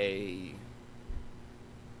hear a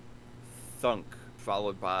thunk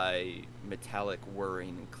followed by metallic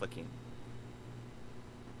whirring and clicking.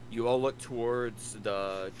 You all look towards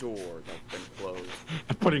the door that's been closed.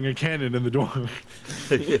 Putting a cannon in the door.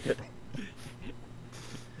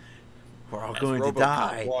 We're all As going to RoboCop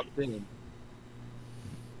die. walked in,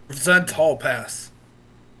 Present hall pass.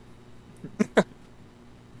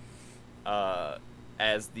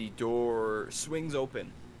 as the door swings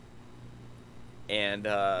open and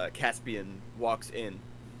Caspian walks in,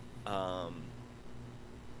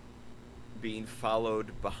 being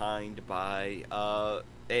followed behind by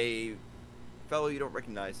a fellow you don't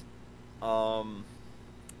recognize.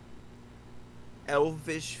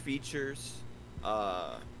 Elvish features,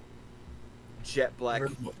 jet black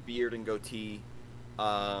beard and goatee,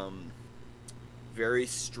 very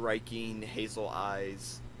striking hazel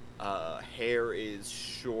eyes. Hair is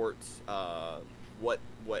short.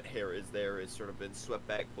 What hair is there is sort of been swept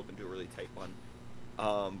back, pulled into a really tight bun.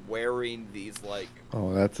 Wearing these like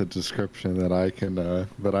Oh, that's a description that I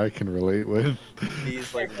can relate with.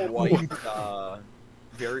 these like white,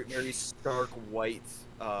 very very stark white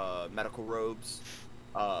medical robes,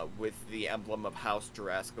 with the emblem of House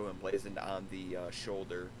Jarasco emblazoned on the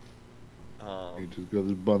shoulder. You just go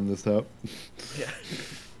to bun this up. Yeah.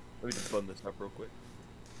 Let me just bun this up real quick.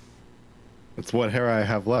 That's what hair I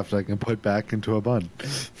have left. I can put back into a bun.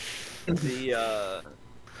 The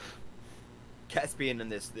Caspian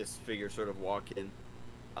and this figure sort of walk in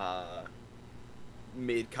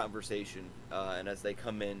mid conversation, and as they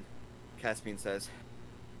come in, Caspian says,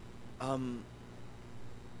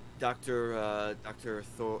 Dr.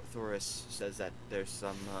 Thoris says that there's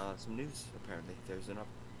some news. Apparently, there's an up.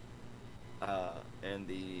 And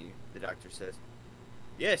the doctor says,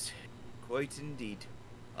 yes, quite indeed.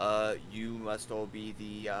 You must all be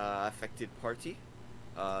the affected party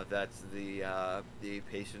that the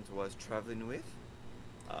patient was traveling with.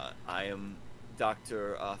 I am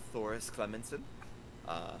Dr. Thoris Clemenson.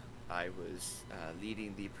 I was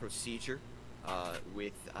leading the procedure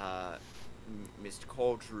with Mr.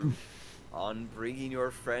 Caldrew on bringing your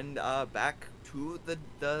friend back to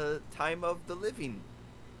the time of the living.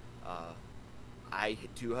 I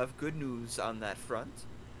do have good news on that front.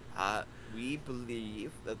 We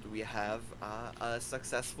believe that we have a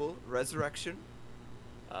successful resurrection.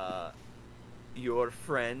 Your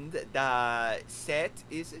friend, Seth,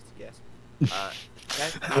 is it? Yes.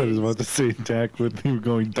 I was about to say Dak with you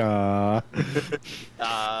going da.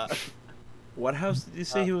 What house did you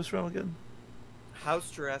say he was from again?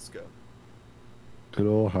 House Jarasco. Good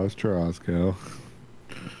old House Tarasco.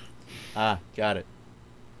 Ah, got it.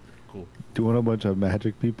 Cool. Do you want a bunch of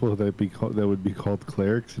magic people that would be called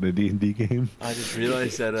clerics in a D&D game? I just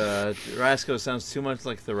realized that Rasco sounds too much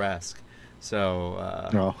like the Rask. So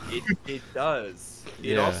No. It does.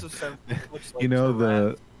 It Yeah. also sounds much like You know Taraz,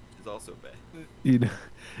 which is also bad.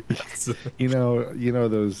 You know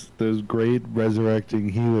those great resurrecting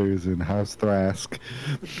healers in House Thrask.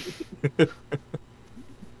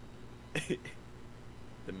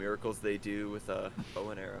 The miracles they do with a bow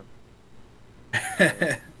and arrow.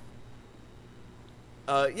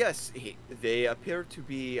 Yes, they appear to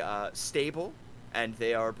be stable, and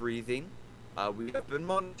they are breathing. We have been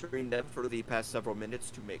monitoring them for the past several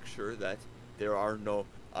minutes to make sure that there are no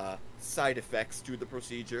side effects to the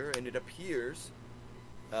procedure, and it appears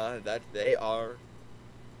that they are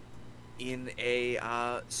in a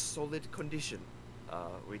solid condition,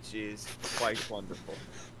 which is quite wonderful.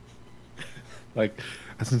 Like,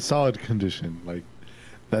 as in solid condition, like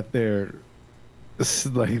that they're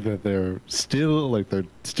they're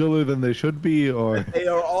stiller than they should be, or They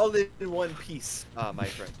are all in one piece, my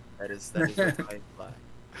friend. That is what I imply.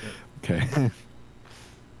 okay.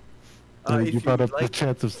 If You brought would up the like-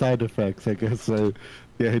 chance of side effects. I guess the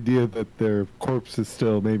idea that their corpse is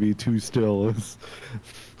still maybe too still is.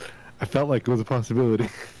 I felt like it was a possibility.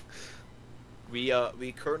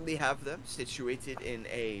 We currently have them situated in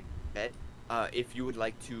a bed. If you would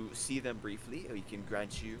like to see them briefly, we can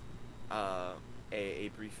grant you a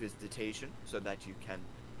brief visitation so that you can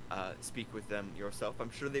speak with them yourself.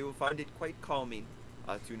 I'm sure they will find it quite calming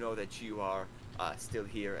to know that you are still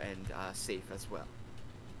here and safe as well.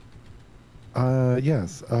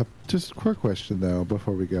 Yes. Just a quick question though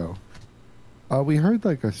before we go. We heard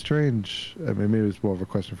like a strange. I mean, maybe it's more of a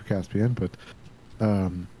question for Caspian, but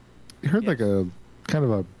you heard like a kind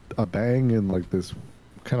of a bang and like this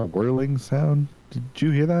kind of whirling sound. Did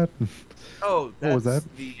you hear that? Oh, What was that?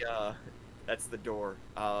 That's the door.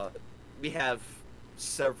 We have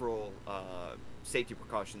several safety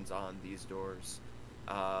precautions on these doors,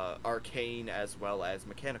 arcane as well as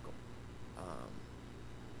mechanical.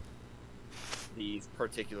 These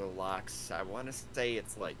particular locks, I want to say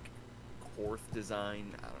it's like Korth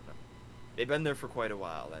design. I don't know. They've been there for quite a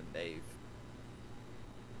while, and they've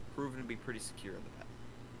proven to be pretty secure in the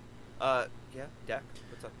past. Yeah, Dak,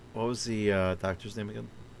 what's up? what was the doctor's name again?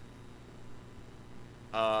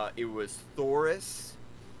 It was Thoris.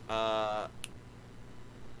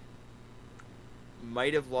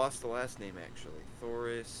 Might have lost the last name actually.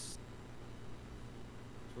 Thoris.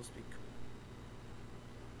 Supposed to be.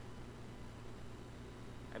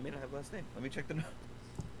 I may not have last name. Let me check the notes.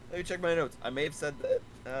 Let me check my notes. I may have said that.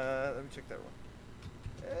 Let me check that one.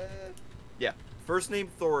 Yeah, first name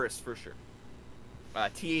Thoris for sure.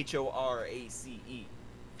 Thorace.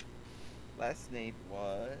 Last name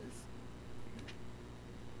was.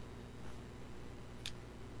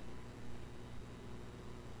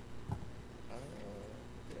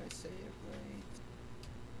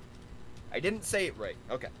 I didn't say it right.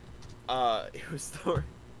 Okay. It was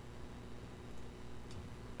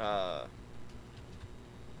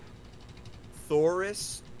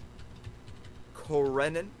Thoris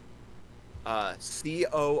Korenen.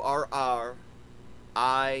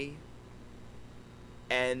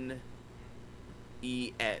 Corrinen.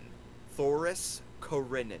 Thoris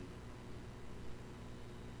Korinen.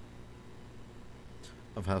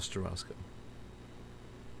 Of House Jarosco.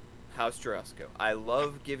 House Jarosco. I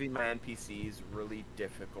love giving my NPCs really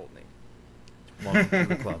difficult names. Welcome to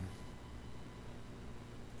the club.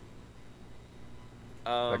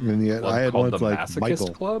 I mean, yeah, I had called ones the like Masochist Michael.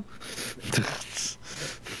 Club.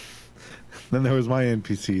 Then there was my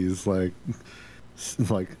NPCs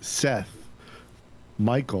like Seth,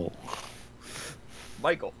 Michael.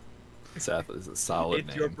 Michael, Seth is a solid it's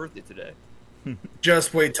name. your birthday today.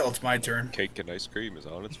 Just wait till it's my turn. Cake and ice cream is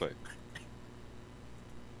on its way.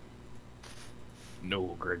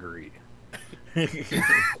 No, Gregory.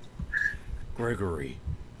 Gregory,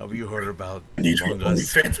 have you heard about I need your Among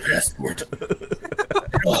Us? OnlyFans passport.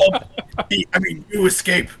 It'll help me. I mean, you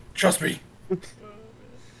escape. Trust me.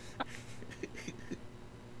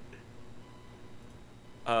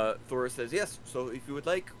 Thora says yes. So if you would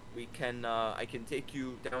like, we can. I can take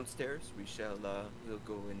you downstairs. We shall. We'll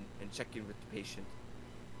go and check in with the patient.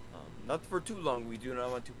 Not for too long. We do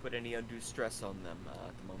not want to put any undue stress on them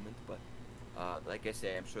at the moment. But like I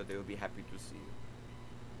say, I'm sure they will be happy to see you.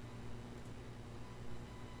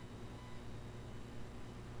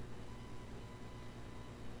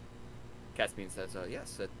 Caspian says,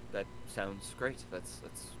 yes, that sounds great. Let's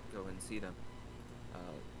go and see them.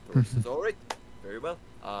 Thoris says, all right, very well.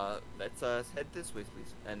 Let's head this way,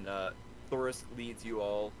 please. And Thoris leads you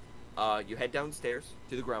all. You head downstairs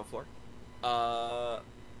to the ground floor, and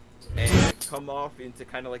come off into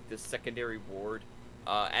kind of like this secondary ward.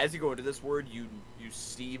 As you go into this ward, you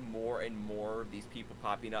see more and more of these people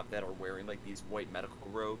popping up that are wearing like these white medical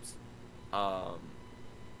robes,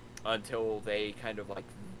 until they kind of like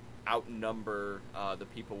outnumber the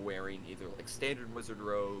people wearing either like standard wizard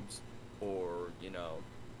robes or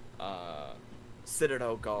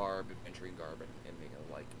Citadel garb, adventuring garb, and the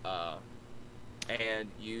like. And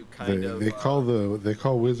you kind of They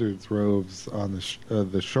call wizards robes on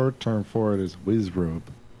the short term for it is whiz robe.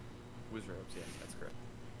 Wizard robes, yes, that's correct.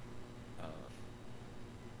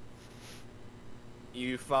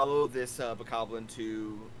 You follow this bokoblin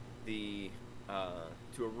to the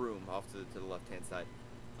to a room off to the left hand side,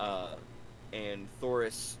 and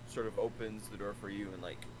Thoris sort of opens the door for you and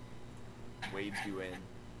like waves you in,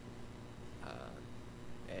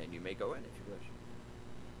 and you may go in if you wish.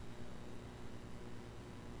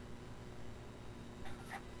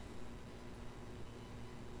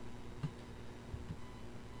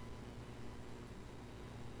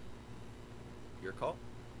 Your call.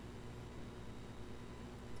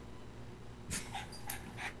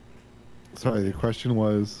 Sorry, the question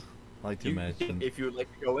was. I like to imagine. If you would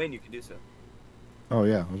like to go in, you can do so. Oh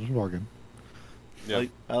yeah, I was just walking. Yeah.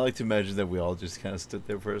 I like to imagine that we all just kind of stood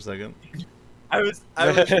there for a second. I was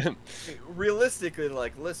realistically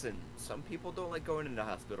like, listen, some people don't like going into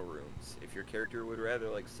hospital rooms. If your character would rather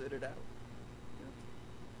like sit it out,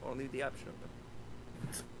 I'll leave the option open.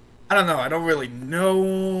 I don't know. I don't really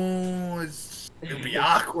know. It'd be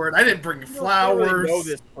awkward. I didn't bring I don't flowers. really know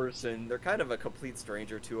this person. They're kind of a complete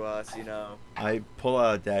stranger to us, you know. I pull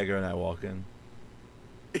out a dagger and I walk in.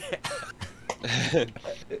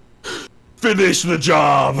 Finish the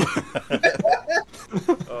job.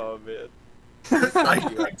 Oh man. I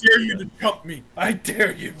dare you to jump me. I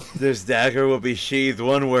dare you. This dagger will be sheathed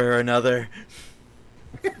one way or another.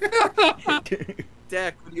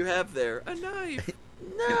 Dak, what do you have there? A knife.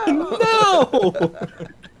 No.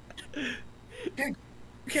 You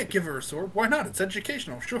can't give her a sword. Why not? It's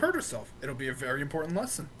educational. She'll hurt herself. It'll be a very important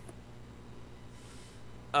lesson.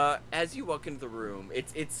 As you walk into the room,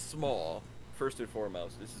 it's small. First and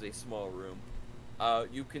foremost, this is a small room.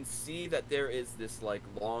 You can see that there is this like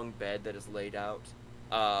long bed that is laid out.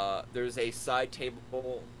 There's a side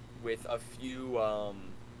table with a few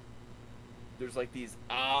there's like these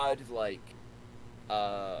odd like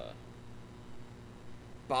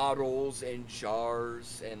bottles and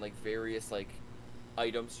jars and like various like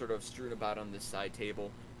items sort of strewn about on this side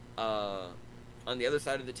table. On the other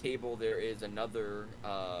side of the table there is another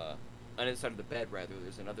on the other side of the bed rather,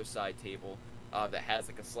 there's another side table that has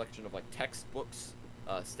like a selection of like textbooks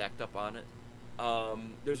stacked up on it.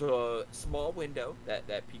 There's a small window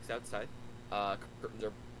that peeks outside. Curtains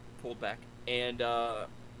are pulled back, and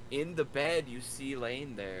in the bed you see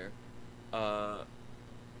laying there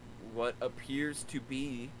what appears to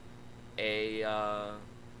be the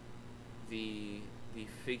the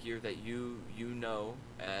figure that you know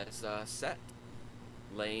as Set,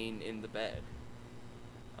 laying in the bed.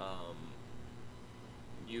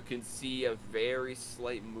 You can see a very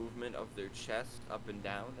slight movement of their chest up and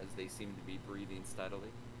down as they seem to be breathing steadily.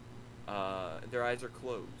 Their eyes are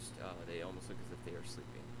closed. They almost look as if they are sleeping.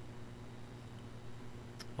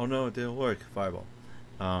 Oh no, it didn't work. Fireball.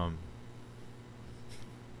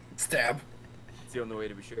 Stab. It's the only way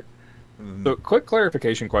to be sure. So, quick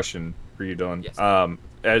clarification question for you, Dylan. Yes.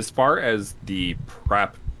 As far as the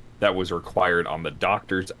prep that was required on the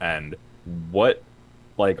doctor's end, what,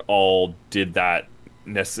 like, all did that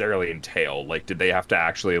necessarily entail? Like, did they have to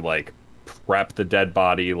actually, like, prep the dead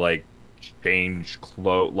body, like, change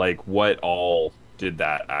clothes? Like, what all did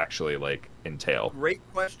that actually, like, entail? Great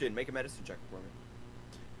question. Make a medicine check for me.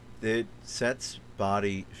 Did Set's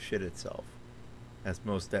body shit itself, as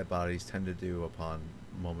most dead bodies tend to do upon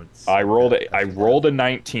moments? I rolled after I death? rolled a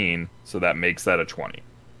 19, so that makes that a 20.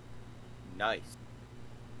 Nice.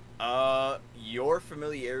 Your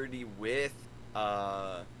familiarity with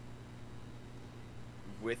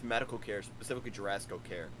medical care, specifically Jurassic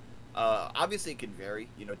care, obviously it can vary,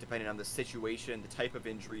 depending on the situation, the type of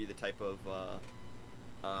injury, the type of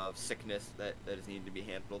sickness that is needed to be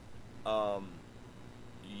handled.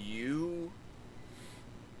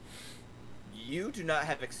 You do not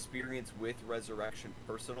have experience with resurrection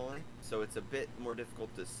personally, so it's a bit more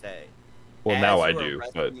difficult to say. Well, As now I you are do,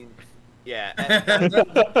 but resting- Yeah.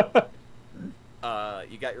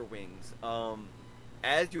 You got your wings.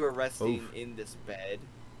 As you are resting Oof. in this bed,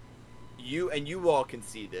 you all can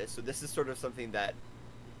see this, so this is sort of something that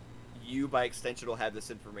you, by extension, will have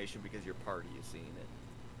this information because your party is seeing it.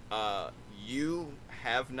 You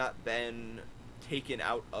have not been taken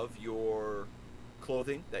out of your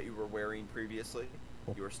clothing that you were wearing previously.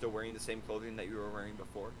 You are still wearing the same clothing that you were wearing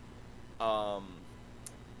before.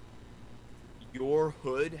 Your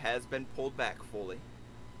hood has been pulled back fully.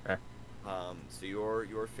 Okay. So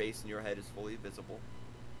your face and your head is fully visible.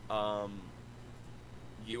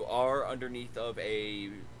 You are underneath of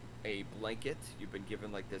a blanket. You've been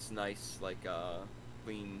given like this nice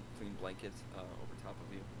clean blanket over top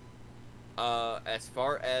of you. As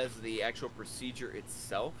far as the actual procedure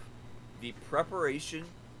itself, the preparation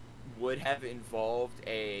would have involved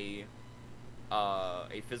a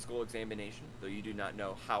physical examination, though you do not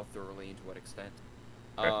know how thoroughly and to what extent.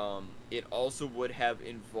 Okay. It also would have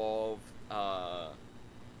involved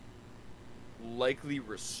likely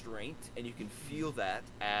restraint, and you can feel that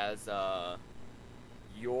as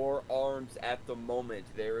your arms at the moment,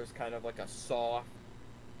 there is kind of like a soft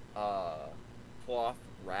cloth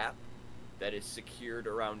wrap that is secured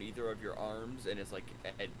around either of your arms and is like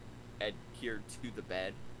adhered to the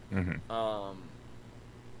bed. Mm-hmm.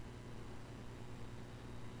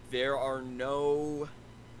 There are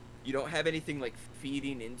you don't have anything like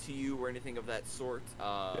feeding into you or anything of that sort.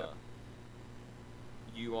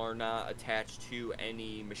 You are not attached to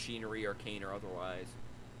any machinery, arcane or otherwise.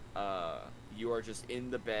 You are just in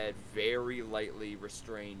the bed, very lightly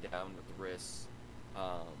restrained down with the wrists.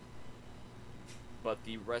 But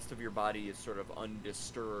the rest of your body is sort of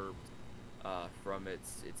undisturbed from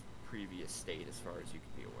its previous state as far as you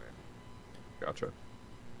can be aware. Gotcha.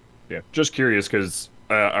 Yeah, just curious because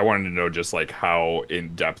I wanted to know just like how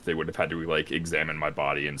in depth they would have had to like examine my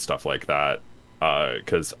body and stuff like that.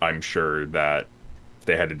 Because I'm sure that if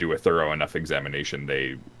they had to do a thorough enough examination,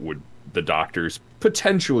 the doctors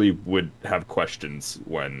potentially would have questions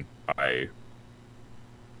when I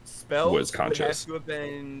Spells was conscious. would have to have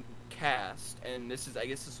been cast, and I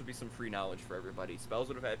guess this would be some free knowledge for everybody. Spells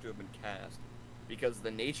would have had to have been cast because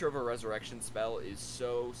the nature of a resurrection spell is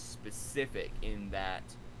so specific in that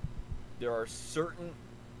there are certain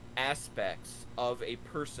aspects of a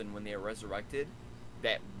person when they are resurrected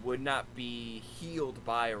that would not be healed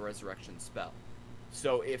by a resurrection spell.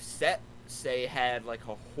 So if Set, say, had like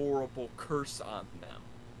a horrible curse on them,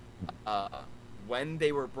 when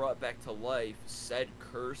they were brought back to life, said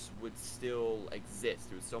curse would still exist.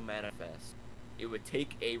 It would still manifest. It would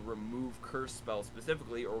take a remove curse spell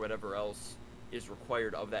specifically, or whatever else is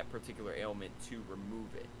required of that particular ailment to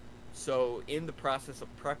remove it. So in the process of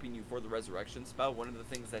prepping you for the resurrection spell, one of the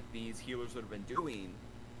things that these healers would have been doing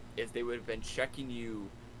is they would have been checking you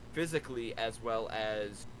physically as well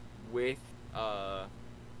as with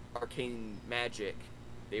arcane magic.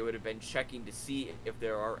 They would have been checking to see if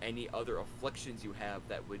there are any other afflictions you have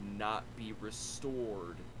that would not be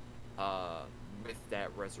restored with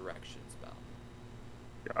that resurrection spell.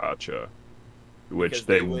 Gotcha. Which Because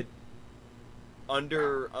they would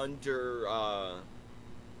under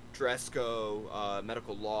Dresco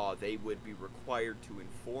medical law, they would be required to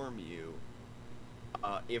inform you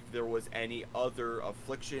if there was any other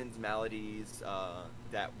afflictions, maladies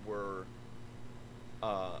that were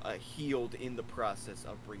healed in the process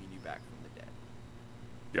of bringing you back from the dead.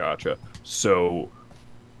 Gotcha. So,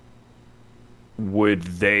 would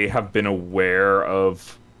they have been aware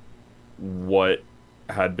of what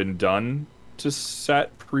had been done to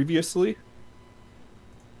Set previously?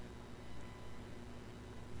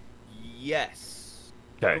 Yes.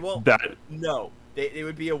 Okay, Well, that no. They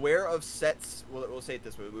would be aware of Set's. Well, we'll say it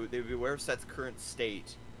this way: they would be aware of Set's current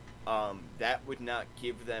state. That would not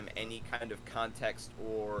give them any kind of context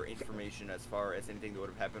or information as far as anything that would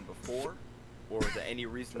have happened before, or any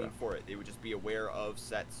reasoning for it. They would just be aware of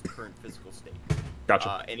Set's current physical state.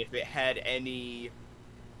 gotcha. And if it had any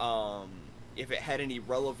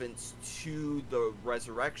relevance to the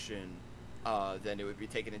resurrection, then it would be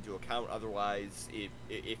taken into account. Otherwise,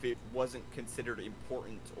 if it wasn't considered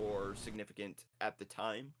important or significant at the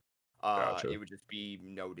time, Gotcha. it would just be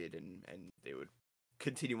noted, and they would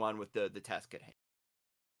continue on with the task at hand.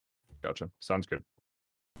 Gotcha. Sounds good.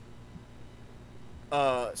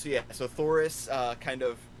 So Thoris kind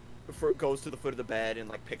of goes to the foot of the bed and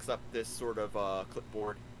like picks up this sort of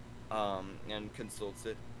clipboard, and consults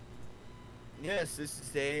it. Yes, this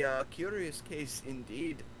is a curious case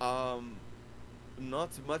indeed.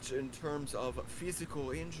 Not much in terms of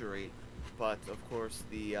physical injury, but of course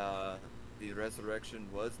the resurrection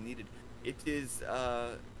was needed. It is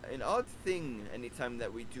an odd thing anytime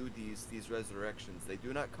that we do these resurrections. They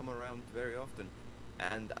do not come around very often,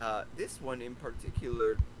 and this one in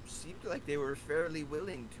particular seemed like they were fairly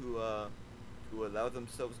willing to allow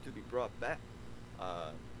themselves to be brought back.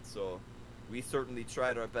 So we certainly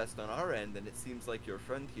tried our best on our end, and it seems like your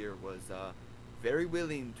friend here was very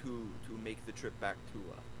willing to make the trip back to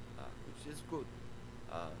us, which is good.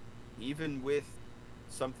 Even with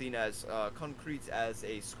something as concrete as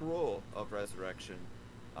a scroll of resurrection,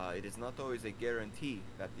 it is not always a guarantee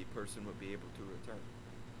that the person will be able to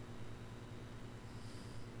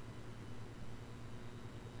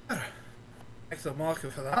return. Thanks a marker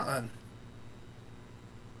for that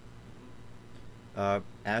then.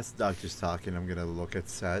 As the doctor's talking, I'm gonna look at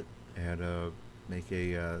Set and make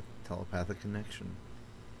a telepathic connection.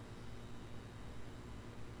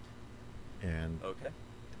 And Okay.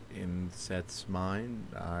 in Set's mind,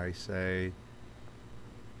 I say,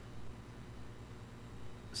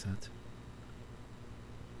 Set,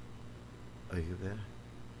 are you there?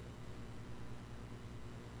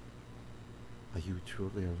 Are you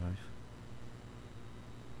truly alive?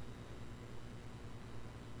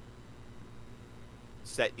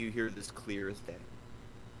 Set, you hear this clear as day.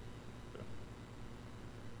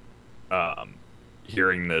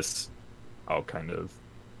 Hearing this, I'll kind of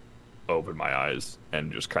open my eyes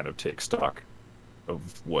and just kind of take stock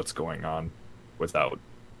of what's going on without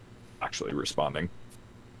actually responding.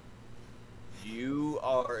 You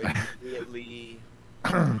are immediately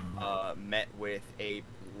met with a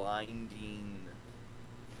blinding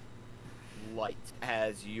light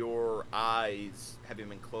as your eyes, having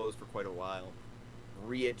been closed for quite a while,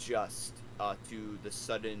 readjust to the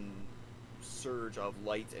sudden surge of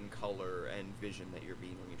light and color and vision that you're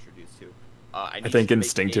being introduced to. I think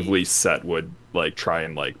instinctively Set would like try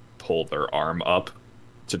and like pull their arm up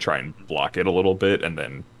to try and block it a little bit, and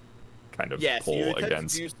then kind of yes, pull you attempt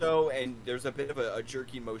against. to do so, and there's a bit of a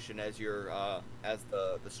jerky motion as as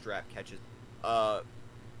the strap catches.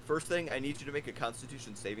 First thing, I need you to make a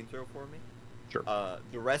Constitution saving throw for me. Sure.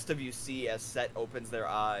 The rest of you see as Set opens their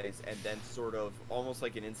eyes, and then sort of almost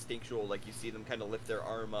like an instinctual, like you see them kind of lift their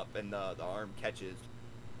arm up, and the arm catches.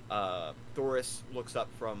 Thoris looks up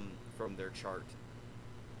from their chart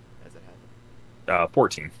as it happens.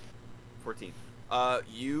 14. 14.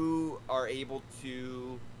 You are able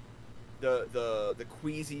to the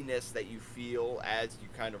queasiness that you feel as you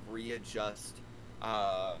kind of readjust.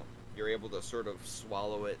 You're able to sort of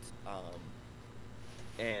swallow it,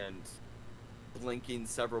 and blinking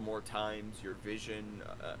several more times, your vision,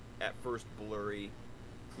 at first blurry,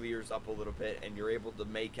 clears up a little bit, and you're able to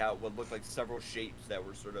make out what look like several shapes that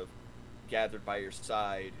were sort of gathered by your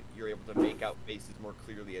side. You're able to make out faces more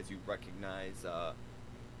clearly as you recognize the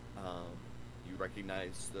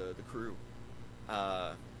crew.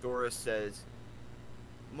 Doris says,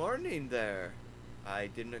 "Morning there. I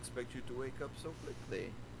didn't expect you to wake up so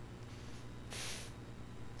quickly."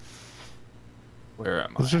 Where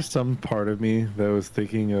am I? Was there some part of me that was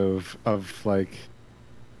thinking of like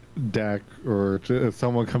Dak or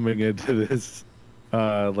someone coming into this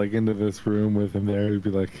into this room with him there, he'd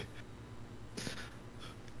be like,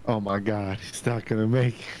 "Oh my God, he's not gonna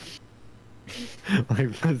make it."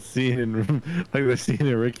 like the scene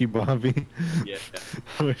in Ricky Bobby, Yeah.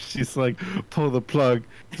 where she's like, pull the plug.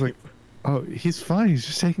 It's like, oh, he's fine. He's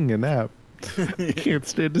just taking a nap. I can't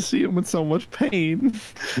stand to see him in so much pain.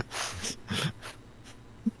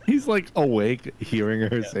 He's like awake, hearing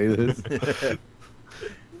her say this.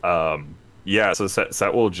 Yeah, so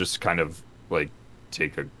Set will just kind of like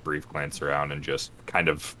take a brief glance around and just kind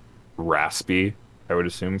of raspy, I would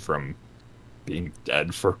assume, from being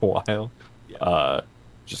dead for a while. Yeah.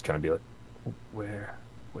 Just kind of be like, where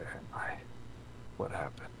am I? What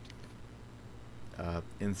happened?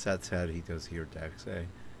 In Set's head, he does hear Dak say,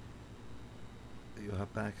 "You are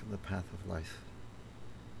back on the path of life."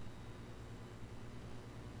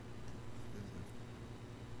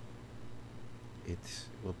 It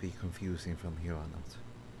will be confusing from here on out.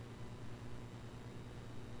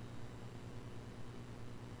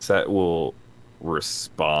 Set will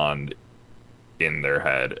respond in their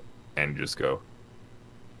head and just go,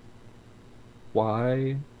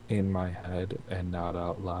 why in my head and not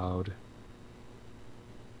out loud?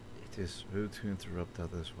 It is rude to interrupt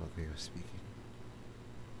others while they are speaking,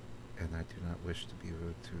 and I do not wish to be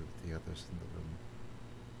rude to the others in the room.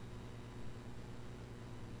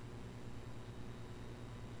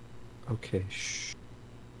 Okay, shh.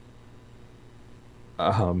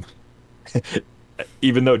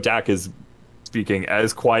 Even though Dak is speaking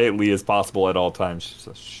as quietly as possible at all times, she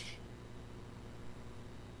says, shh.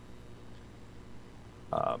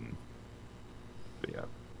 But yeah.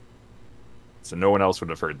 So no one else would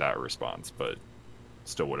have heard that response, but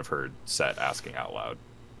still would have heard Set asking out loud.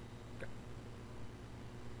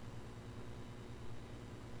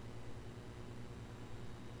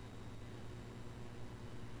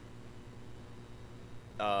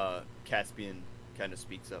 Caspian kind of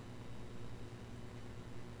speaks up.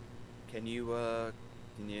 Can you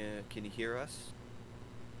hear us?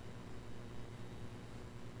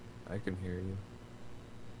 I can hear you.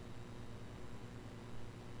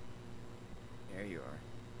 There you are.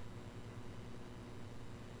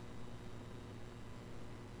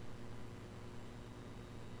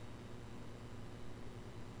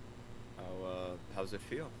 How's it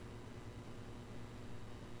feel?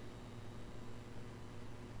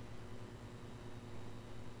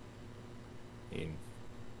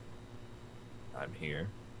 I'm here.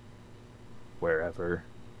 Wherever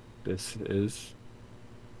this is.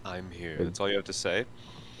 I'm here. That's all you have to say?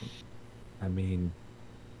 I mean,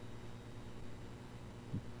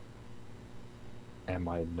 am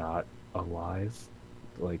I not alive?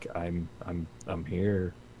 Like I'm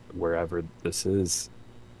here wherever this is.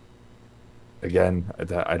 Again,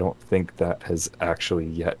 that I don't think that has actually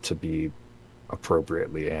yet to be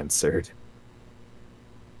appropriately answered.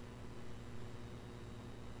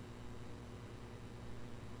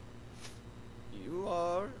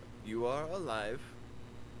 You are alive.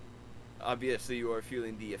 Obviously, you are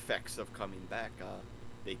feeling the effects of coming back.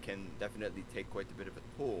 They can definitely take quite a bit of a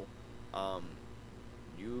toll.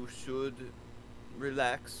 You should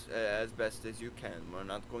relax as best as you can. We're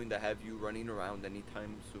not going to have you running around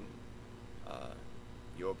anytime soon.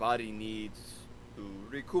 Your body needs to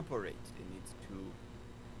recuperate. It needs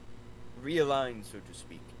to realign, so to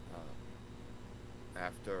speak,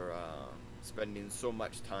 after spending so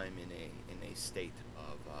much time in a state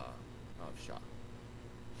of shock.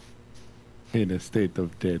 In a state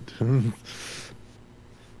of dead.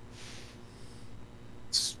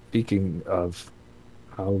 Speaking of,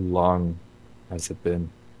 how long has it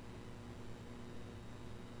been?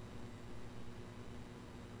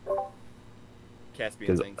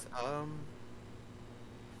 Caspian thinks, I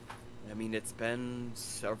mean, it's been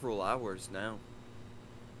several hours now.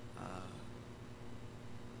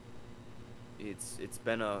 It's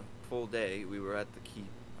been a full day. We were at the keep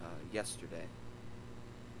yesterday.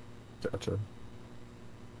 Gotcha.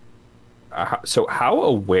 So how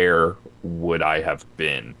aware would I have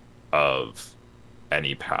been of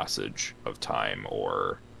any passage of time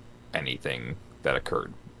or anything that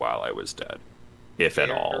occurred while I was dead, if at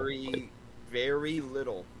all? Very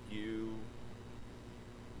little. You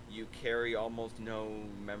carry almost no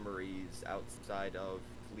memories outside of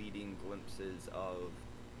fleeting glimpses of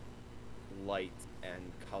light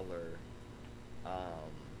and color.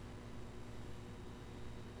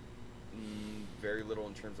 Very little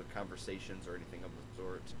in terms of conversations or anything of the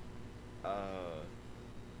sort.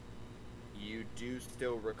 You do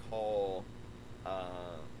still recall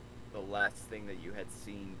the last thing that you had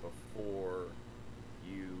seen before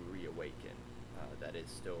you reawaken. That is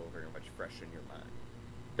still very much fresh in your mind.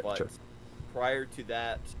 Gotcha. But prior to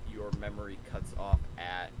that, your memory cuts off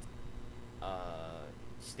at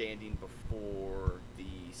standing before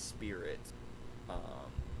the spirit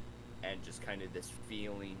and just kind of this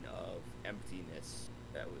feeling of emptiness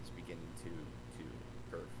that was beginning to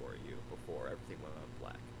occur for you before everything went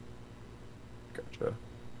black. Gotcha.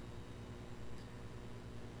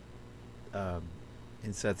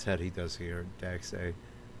 In Seth's head, he does hear Dak say,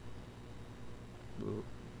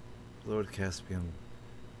 Lord Caspian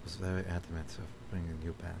was very adamant of bringing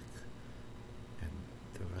you back, and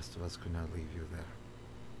the rest of us could not leave you there.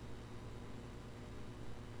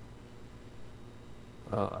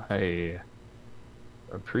 I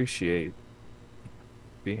appreciate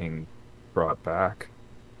being brought back.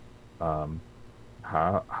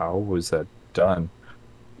 How was that done?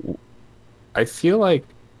 I feel like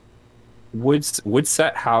would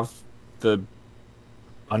Set have the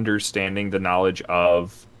understanding, the knowledge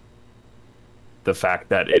of the fact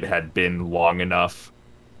that it had been long enough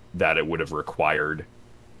that it would have required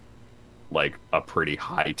like a pretty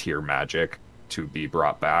high tier magic to be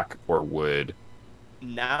brought back, or would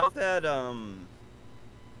Now that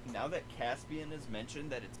Caspian has mentioned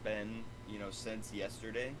that it's been, since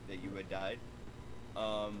yesterday that you had died,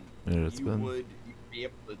 you'd be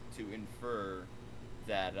able to infer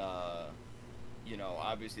that,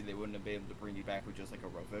 obviously they wouldn't have been able to bring you back with just like a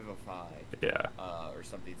revivify, yeah, or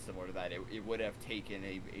something similar to that. It would have taken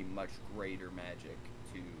a much greater magic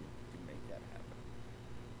to make that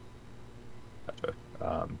happen.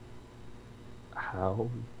 Gotcha. How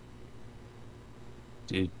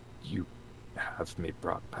did you have me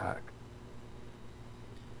brought back?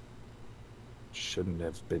 Shouldn't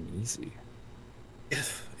have been easy.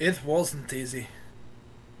 It wasn't easy.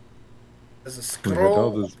 There's a all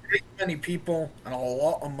scroll, this- great many people, and a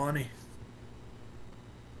lot of money.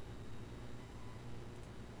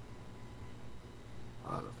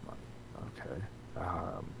 A lot of money. Okay.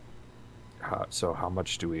 So how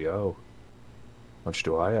much do we owe? How much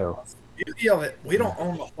do I owe? That's the beauty of it. We don't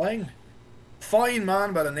own a thing. Fine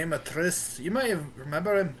man by the name of Triss. You may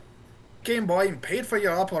remember him. Came by and paid for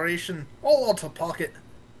your operation, all out of pocket.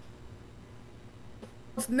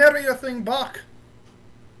 Let's never your thing back.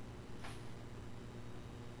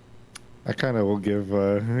 I kind of will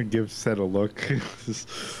give Set a look.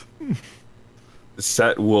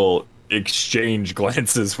 Set will exchange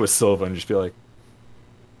glances with Silva and just be like,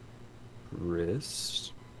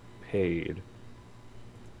 Wrist paid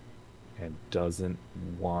and doesn't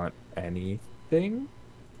want anything?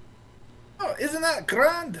 Oh, isn't that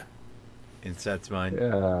grand? In Seth's mind,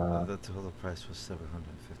 Yeah. the total price was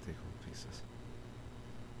 750 gold pieces.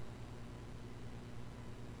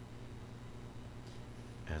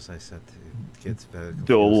 As I said, it gets very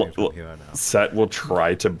confusing from here on out. Set will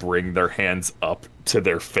try to bring their hands up to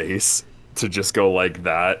their face to just go like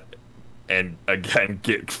that, and again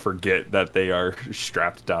forget that they are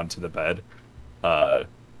strapped down to the bed.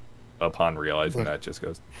 Upon realizing that, just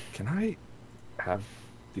goes, "Can I have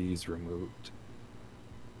these removed?"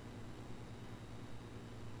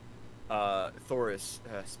 Thoris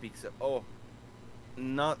speaks up. Oh,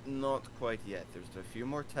 not quite yet. There's a few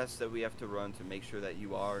more tests that we have to run to make sure that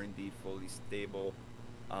you are indeed fully stable.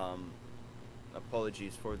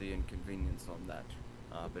 Apologies for the inconvenience on that,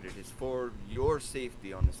 but it is for your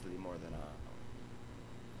safety, honestly, more than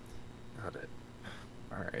Got it.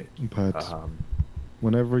 All right. But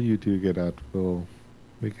whenever you do get out, we'll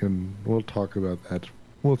talk about that.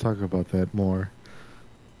 We'll talk about that more.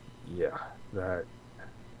 Yeah,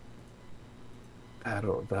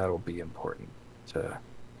 that'll be important to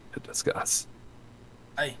discuss.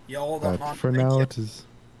 Hey, you all don't But mind. for Thank now, you. it is.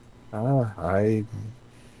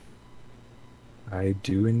 I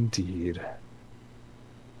do indeed.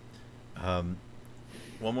 One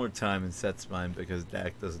more time in Seth's mind, because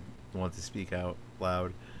Dak doesn't want to speak out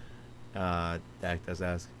loud. Dak does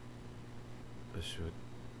ask, should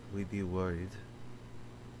we be worried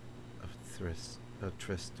of Triss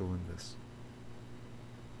doing this?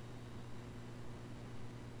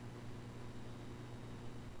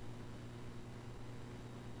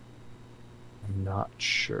 I'm not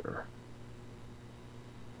sure.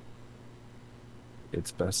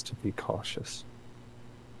 It's best to be cautious.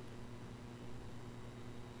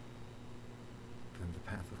 Then the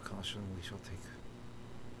path of caution we shall take.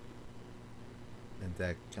 And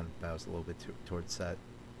Dak kind of bows a little bit towards Seth.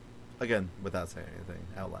 Again, without saying anything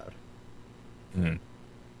out loud. Mm.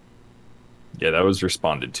 Yeah, that was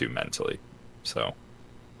responded to mentally. So,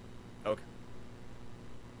 okay.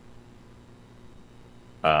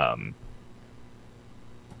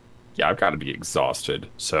 yeah, I've got to be exhausted.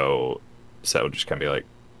 So Seth would just kind of be like,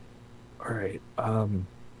 all right,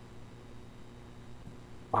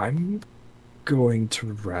 I'm going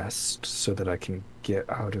to rest so that I can get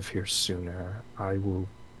out of here sooner. I will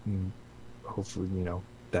hopefully,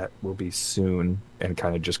 that will be soon, and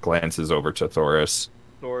kind of just glances over to Thoris.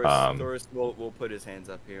 Thoris will put his hands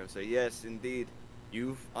up here and say, yes, indeed.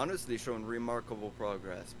 You've honestly shown remarkable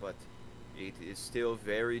progress, but it is still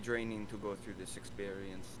very draining to go through this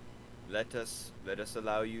experience. Let us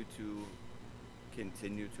allow you to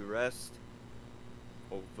continue to rest.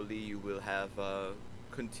 Hopefully you will have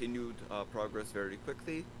continued progress very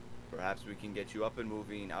quickly. Perhaps we can get you up and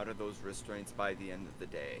moving out of those restraints by the end of the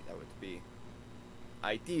day. That would be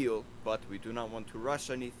ideal, but we do not want to rush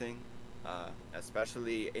anything,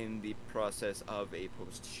 especially in the process of a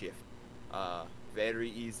post-shift. Very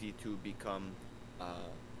easy to become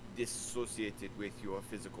disassociated with your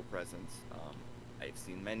physical presence. I've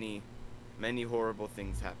seen many horrible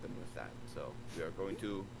things happen with that. So we are going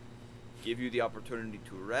to give you the opportunity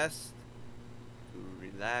to rest, to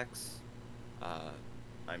relax.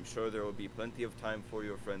 I'm sure there will be plenty of time for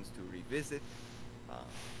your friends to revisit.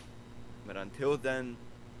 But until then,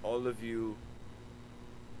 all of you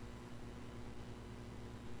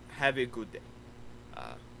have a good day.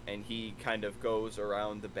 And he kind of goes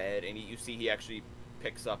around the bed, and you see he actually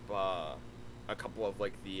picks up a couple of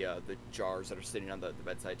like the jars that are sitting on the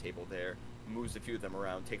bedside table there, moves a few of them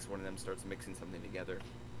around, takes one of them, starts mixing something together.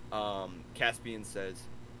 Caspian says,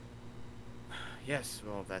 "Yes,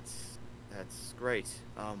 well, that's great.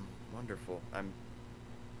 Wonderful. I'm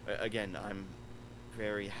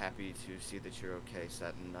very happy to see that you're okay,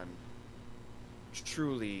 Satin. I'm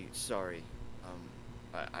truly sorry.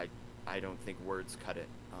 I don't think words cut it.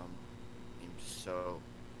 I'm so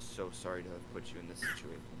sorry to have put you in this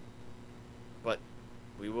situation. But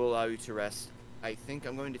we will allow you to rest. I think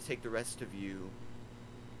I'm going to take the rest of you.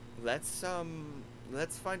 Let's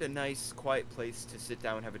find a nice, quiet place to sit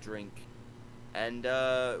down and have a drink, and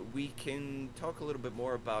we can talk a little bit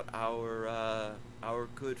more about our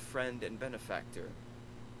good friend and benefactor.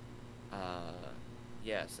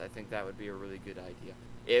 Yes, I think that would be a really good idea.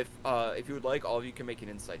 If you would like, all of you can make an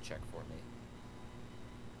insight check for me.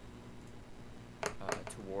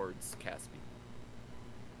 Towards Caspi.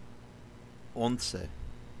 11.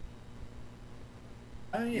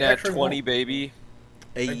 Nat 20, baby.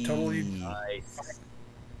 Hey. I totally- Nice.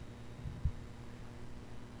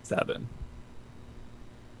 7.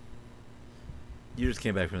 You just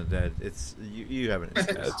came back from the dead. It's you haven't. Yeah,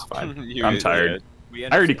 it's fine. You I'm did tired. We I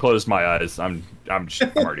already understand. closed my eyes. I'm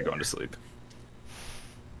already going to sleep.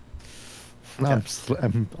 I'm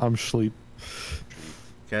sleep.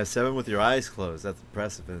 Okay, 7 with your eyes closed. That's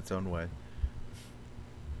impressive in its own way.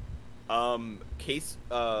 Case,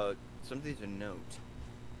 something to note.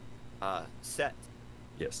 Set.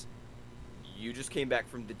 Yes. You just came back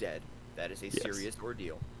from the dead. That is a Yes. serious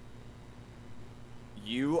ordeal.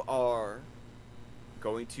 You are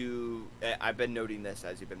going to... I've been noting this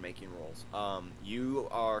as you've been making rolls. You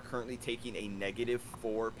are currently taking a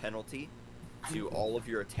 -4 penalty to all of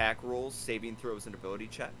your attack rolls, saving throws, and ability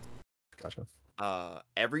checks. Gotcha.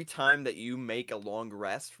 Every time that you make a long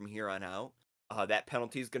rest from here on out, that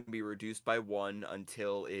penalty is going to be reduced by 1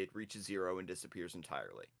 until it reaches 0 and disappears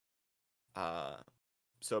entirely.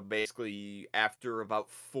 So basically, after about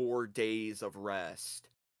 4 days of rest,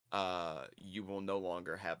 you will no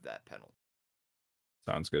longer have that penalty.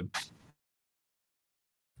 Sounds good.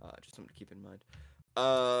 Just something to keep in mind.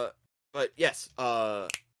 But yes,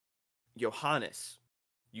 Johannes,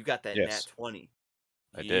 you got that Yes. nat 20.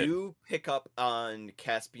 I did. You pick up on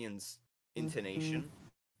Caspian's intonation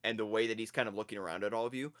and the way that he's kind of looking around at all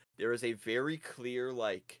of you. There is a very clear,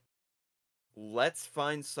 like, let's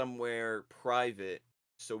find somewhere private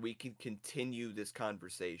so we can continue this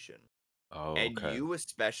conversation. Oh, And okay. you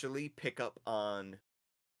especially pick up on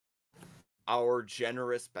our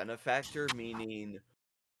generous benefactor, meaning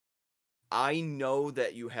I know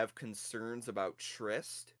that you have concerns about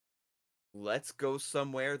Trist. Let's go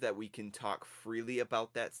somewhere that we can talk freely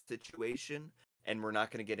about that situation, and we're not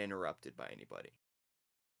going to get interrupted by anybody.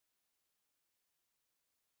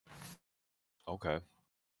 Okay.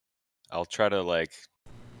 I'll try to, like,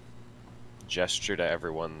 gesture to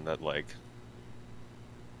everyone that, like,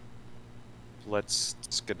 let's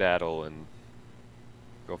skedaddle and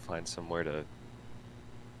go find somewhere to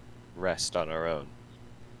rest on our own.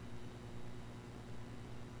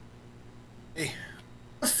 Hey,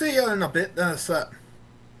 I'll see you in a bit, Set.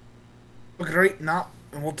 A great nap,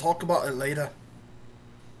 and we'll talk about it later.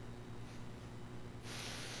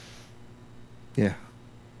 Yeah.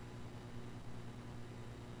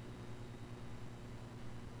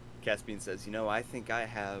 Caspian says, "You know, I think I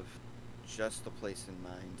have just the place in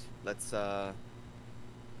mind. Let's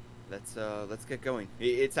get going.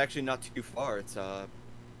 It's actually not too far. It's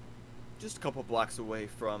just a couple blocks away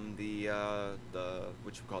from the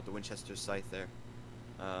what you call it, the Winchester site there.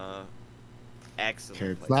 Excellent.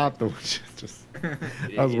 Okay, it's place. not the Winchester.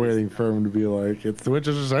 It- I was it is waiting not. for him to be like, it's the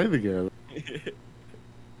Winchester Scythe again.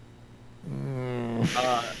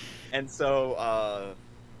 And so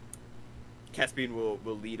Caspian will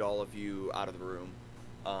lead all of you out of the room,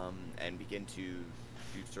 and begin to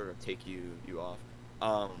sort of take you off.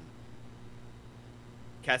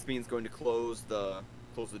 Caspian's going to close the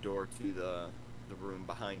door to the room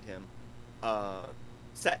behind him.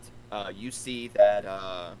 Set. You see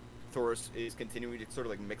that Thoris is continuing to sort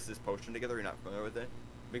of like mix this potion together. You're not familiar with it.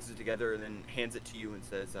 Mixes it together and then hands it to you and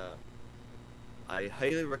says, "I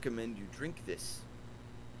highly recommend you drink this."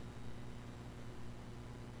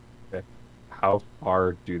 Okay. How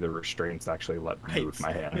far do the restraints actually let me move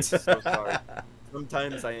my hands? So sorry.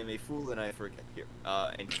 Sometimes I am a fool and I forget. Here.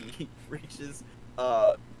 And he reaches,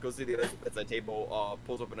 goes to the other bedside table,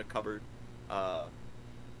 pulls open a cupboard,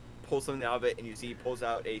 pulls something out of it, and you see he pulls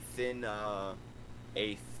out a thin,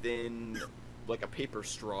 like a paper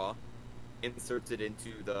straw, inserts it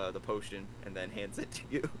into the potion, and then hands it to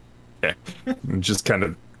you. Okay. And just kind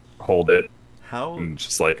of hold it How and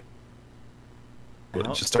just like How-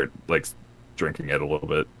 just start like drinking it a little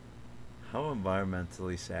bit. how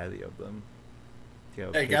environmentally savvy of them. To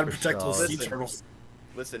have Hey, gotta paper protect those straws, sea Listen. turtles.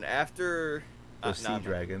 Listen, after those sea nah,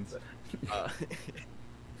 dragons. uh,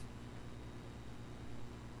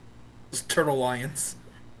 Those turtle lions.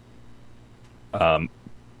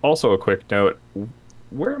 Also, a quick note: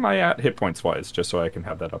 where am I at hit points wise, just so I can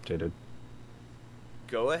have that updated?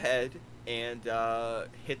 go ahead and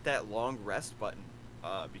hit that long rest button,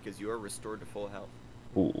 because you are restored to full health.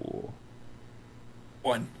 Ooh.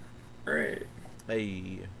 1. Great.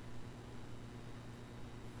 Hey,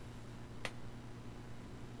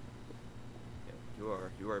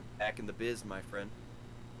 You are back in the biz, my friend.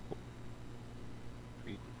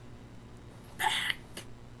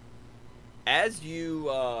 As you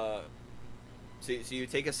so you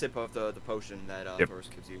take a sip of the potion that Yep. Thoris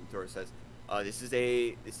gives you. Thoris says, this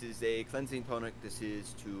is a cleansing tonic. This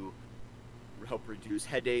is to help reduce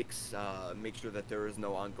headaches, make sure that there is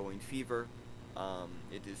no ongoing fever.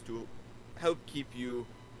 It is to help keep you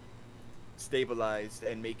stabilized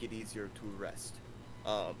and make it easier to rest.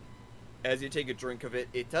 As you take a drink of it,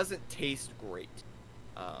 it doesn't taste great.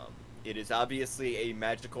 It is obviously a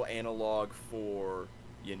magical analog for,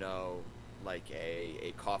 like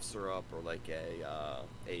a cough syrup or like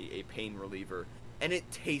a pain reliever, and it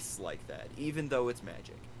tastes like that, even though it's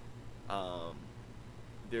magic.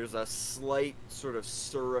 There's a slight sort of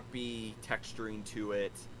syrupy texturing to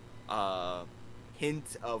it,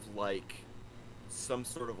 hint of like some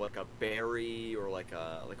sort of like a berry or like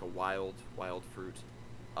a wild fruit.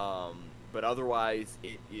 But otherwise,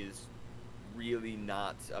 it is really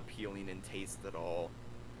not appealing in taste at all.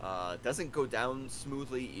 Doesn't go down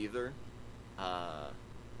smoothly either.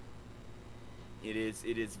 It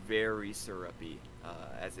is very syrupy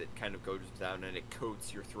as it kind of goes down, and it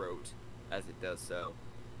coats your throat as it does so.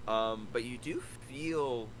 But you do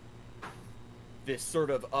feel this sort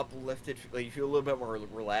of uplifted, like you feel a little bit more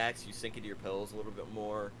relaxed. You sink into your pillows a little bit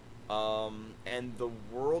more, and the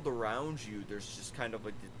world around you, there's just kind of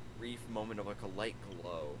like this brief moment of like a light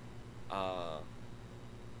glow.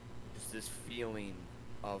 Just this feeling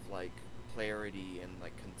of like clarity and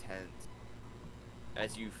like content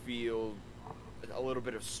as you feel a little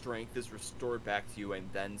bit of strength is restored back to you and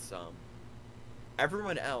then some.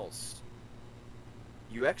 Everyone else,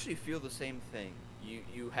 you actually feel the same thing.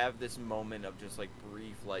 You have this moment of just like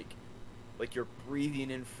brief, like you're breathing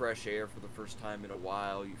in fresh air for the first time in a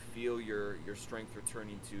while. You feel your strength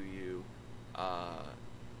returning to you.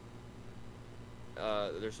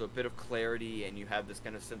 There's a bit of clarity, and you have this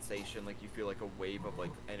kind of sensation, like you feel like a wave of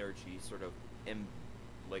like energy sort of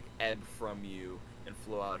ebb from you and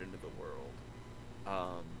flow out into the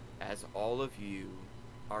world. As all of you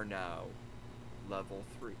are now level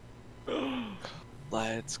 3.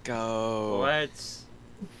 Let's go. let's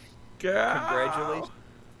go. Congratulations.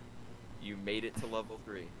 You made it to level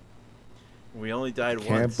 3. We only died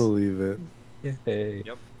Can't once. believe it. Yay.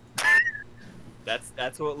 Yep.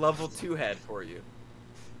 That's what level 2 had for you.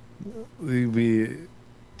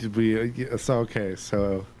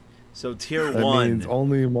 So tier That 1. means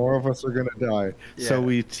only more of us are gonna die. So Yeah.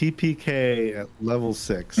 we TPK at level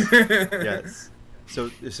 6. Yes. So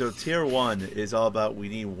tier 1 is all about we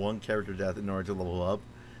need 1 character death in order to level up.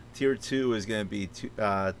 Tier 2 is going to be 2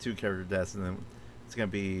 character deaths, and then it's going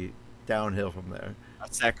to be downhill from there.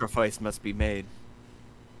 A sacrifice must be made.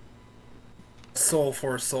 Soul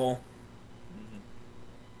for a soul.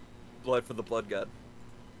 Blood for the blood god.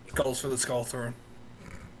 Skulls for the skull throne.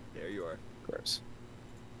 There you are. Of course.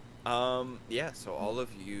 Yeah, so all of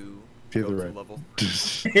you Pay the go to rent. level.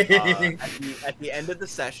 At the end of the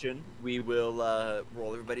session, we will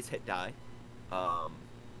roll everybody's hit die,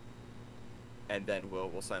 and then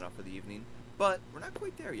we'll sign off for the evening. But we're not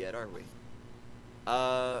quite there yet, are we?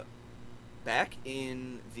 Back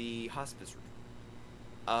in the hospice room.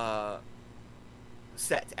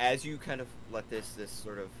 Set as you kind of let this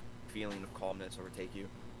sort of feeling of calmness overtake you.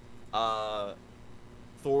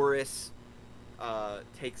 Thoris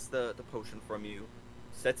takes the potion from you,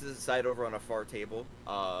 sets it aside over on a far table,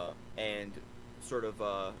 and sort of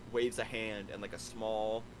waves a hand, and like a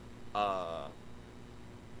small little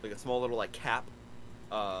like cap,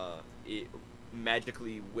 it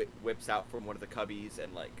magically whips out from one of the cubbies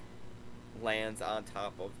and like lands on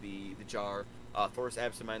top of the jar. Thoris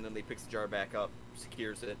absentmindedly picks the jar back up,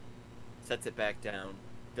 secures it, sets it back down,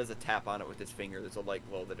 does a tap on it with his finger. There's a light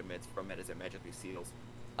glow that emits from it as it magically seals.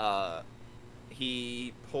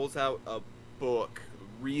 He pulls out a book,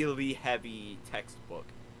 really heavy textbook,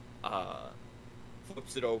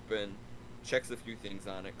 flips it open, checks a few things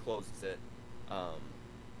on it, closes it,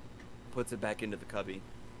 puts it back into the cubby,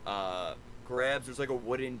 there's like a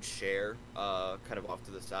wooden chair, kind of off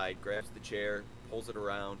to the side, grabs the chair, pulls it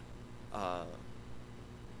around,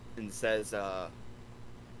 and says, yes,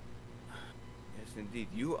 indeed,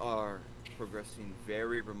 you are progressing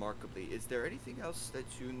very remarkably. Is there anything else that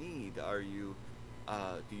you need? Do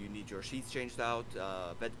you need your sheets changed out,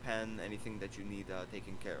 bedpan, anything that you need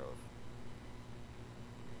taken care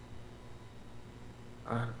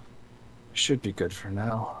of? Should be good for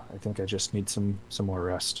now. I think I just need some more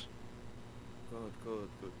rest. Good.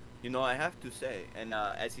 You know, I have to say, and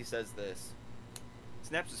as he says this,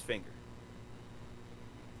 snaps his finger.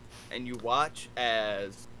 And you watch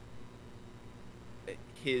as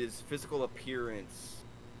his physical appearance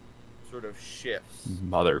sort of shifts.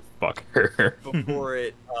 Motherfucker. Before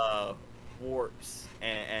it warps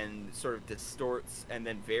and sort of distorts, and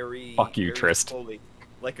then very, Fuck you, very Trist. slowly,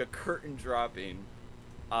 like a curtain dropping,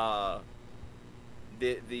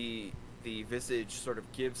 the visage sort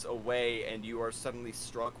of gives away, and you are suddenly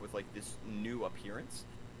struck with like this new appearance.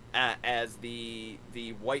 As the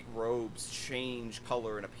white robes change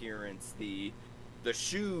color and appearance, the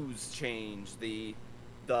shoes change, the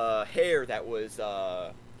hair that was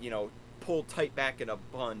pulled tight back in a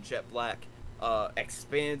bun, jet black,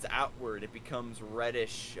 expands outward. It becomes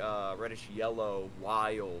reddish yellow,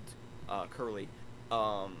 wild, curly.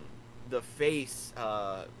 The face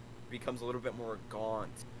becomes a little bit more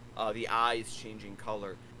gaunt. The eyes changing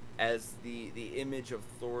color as the image of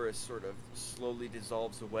Thoris sort of slowly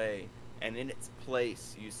dissolves away, and in its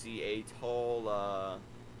place you see a tall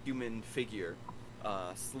human figure,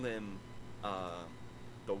 slim,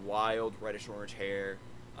 the wild reddish orange hair,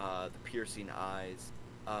 the piercing eyes,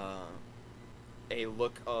 a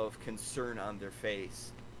look of concern on their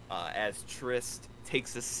face, as Trist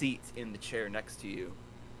takes a seat in the chair next to you,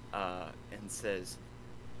 and says,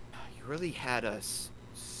 "You really had us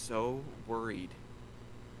so worried.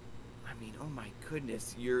 I mean, oh my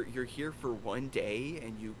goodness, you're here for one day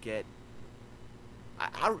and you get...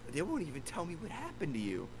 they won't even tell me what happened to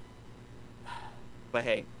you. But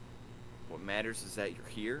hey, what matters is that you're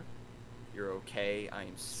here, you're okay. I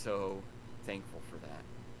am so thankful for that.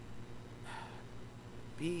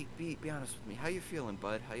 Be honest with me. How you feeling,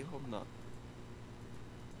 bud? How you holding up?"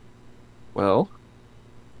 Well,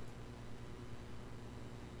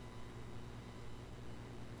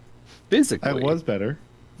 physically, I was better.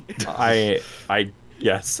 I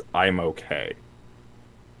yes, I'm okay.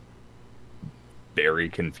 Very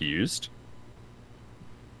confused.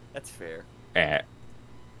 That's fair.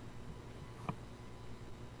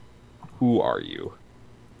 Who are you?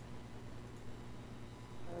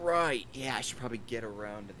 Right. Yeah, I should probably get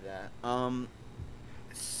around to that.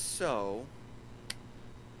 So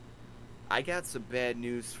I got some bad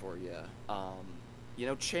news for you.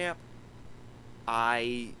 Champ,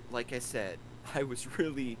 like I said, I was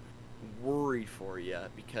really worried for you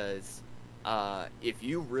because if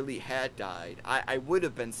you really had died, I would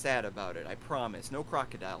have been sad about it, I promise. No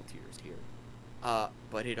crocodile tears here.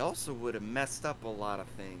 But it also would have messed up a lot of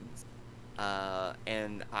things.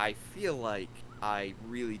 And I feel like I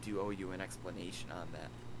really do owe you an explanation on that.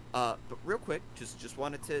 But real quick, just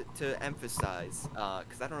wanted to emphasize,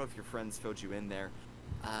 because I don't know if your friends filled you in there,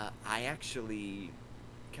 I actually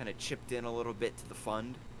kind of chipped in a little bit to the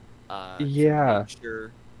fund. Yeah. To make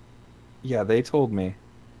sure. Yeah, they told me.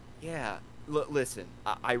 Yeah. Listen,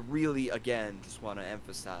 I really, again, just want to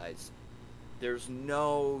emphasize, there's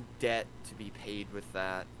no debt to be paid with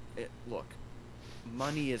that. Look,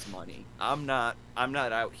 money is money. I'm not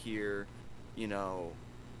out here,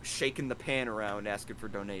 shaking the pan around asking for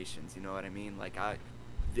donations. You know what I mean? Like,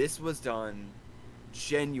 this was done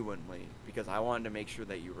genuinely because I wanted to make sure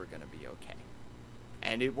that you were going to be okay.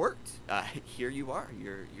 And it worked. Here you are.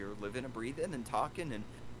 You're living and breathing and talking and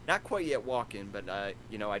not quite yet walking, but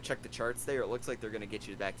you know, I checked the charts there. It looks like they're going to get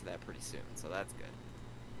you back to that pretty soon, so that's good.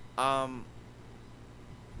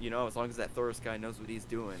 You know, as long as that Thoris guy knows what he's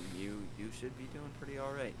doing, you should be doing pretty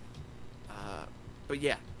all right. But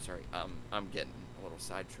yeah, sorry, I'm getting a little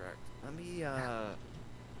sidetracked. Let me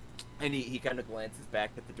and he kind of glances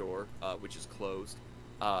back at the door, which is closed.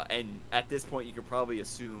 And at this point, you could probably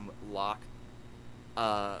assume Locke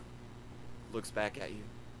looks back at you.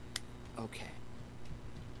 Okay.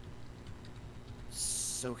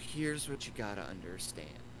 So here's what you gotta understand,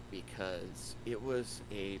 because it was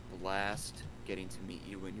a blast getting to meet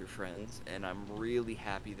you and your friends, and I'm really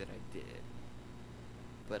happy that I did.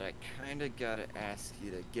 But I kinda gotta ask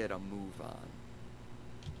you to get a move on.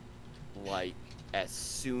 Like, as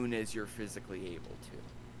soon as you're physically able to.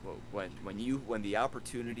 Well, when the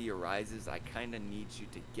opportunity arises, I kinda need you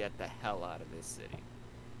to get the hell out of this city.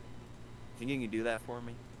 Think you can do that for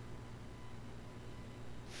me?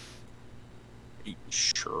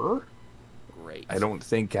 Sure. Great. I don't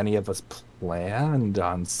think any of us planned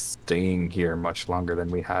on staying here much longer than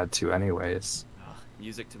we had to anyways.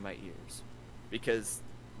 Music to my ears. Because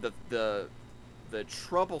the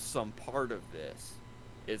troublesome part of this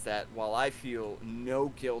is that while I feel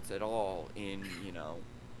no guilt at all in, you know,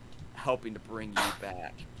 helping to bring you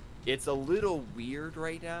back, it's a little weird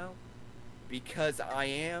right now because I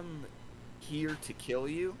am here to kill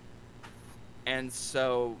you. And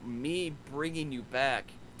so me bringing you back,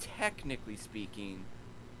 technically speaking,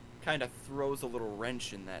 kind of throws a little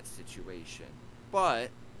wrench in that situation.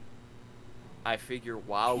 But I figure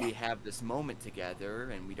while we have this moment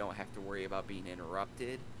together and we don't have to worry about being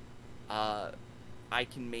interrupted, I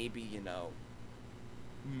can maybe, you know,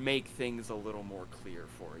 make things a little more clear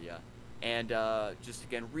for you. And just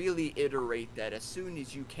again, really iterate that as soon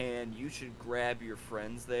as you can, you should grab your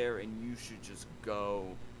friends there and you should just go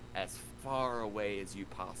as far away as you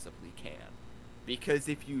possibly can. Because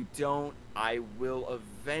if you don't, I will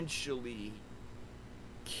eventually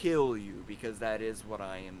kill you, because that is what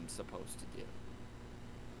I am supposed to do.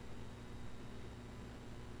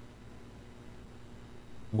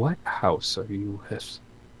 What house are you with?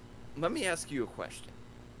 Let me ask you a question,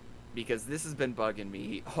 because this has been bugging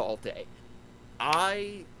me all day.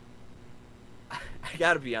 I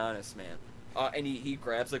gotta be honest, man. And he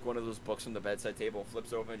grabs like one of those books from the bedside table,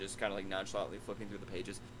 flips over, and just kind of like nonchalantly flipping through the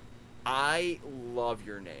pages. I love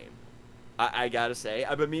your name. I gotta say,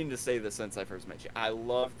 I've been meaning to say this since I first met you. I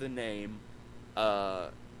love the name.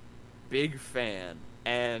 Big fan.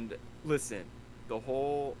 And listen, the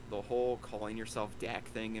whole calling yourself Dak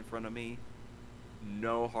thing in front of me,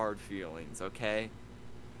 no hard feelings, okay?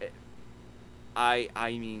 I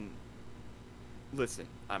mean, listen,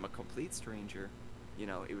 I'm a complete stranger. You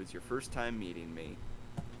know, it was your first time meeting me.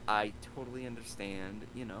 I totally understand,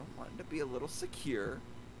 you know, wanting to be a little secure.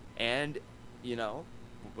 And, you know,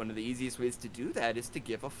 one of the easiest ways to do that is to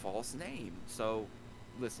give a false name. So,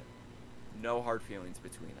 listen, no hard feelings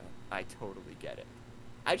between us. I totally get it.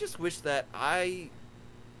 I just wish that I,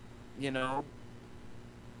 you know,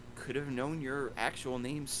 could have known your actual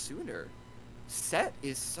name sooner. Set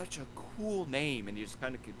is such a cool name, and he just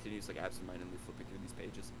kind of continues, like, absentmindedly flipping through these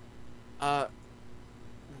pages.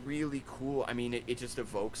 Really cool. I mean, it just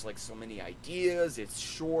evokes, like, so many ideas. It's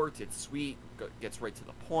short, it's sweet, gets right to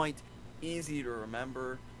the point, easy to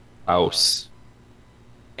remember. House.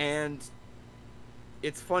 And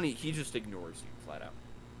it's funny, he just ignores you, flat out.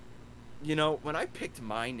 You know, when I picked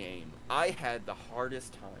my name, I had the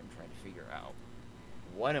hardest time trying to figure out,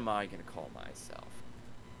 what am I going to call myself?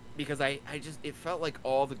 Because I just, it felt like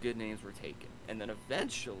all the good names were taken. And then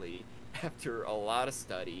eventually, after a lot of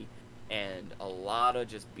study and a lot of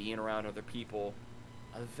just being around other people,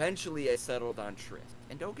 eventually I settled on Trist.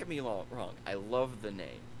 And don't get me wrong, I love the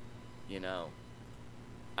name, you know.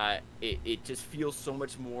 It just feels so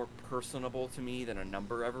much more personable to me than a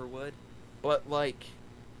number ever would. But, like,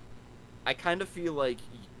 I kind of feel like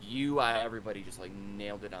everybody just, like,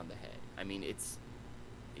 nailed it on the head. I mean, it's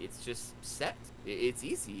just set. It's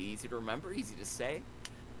easy to remember, easy to say.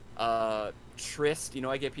 Trist, you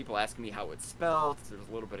know, I get people asking me how it's spelled. There's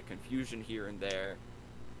a little bit of confusion here and there.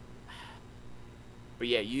 But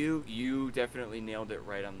yeah, you definitely nailed it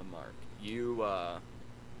right on the mark. You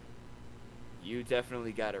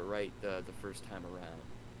definitely got it right the first time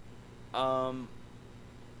around.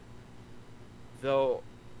 Though,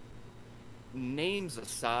 names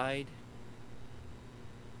aside,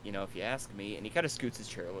 you know, if you ask me, and he kind of scoots his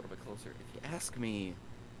chair a little bit closer, if you ask me,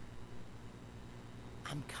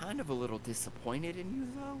 I'm kind of a little disappointed in you,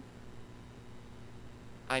 though.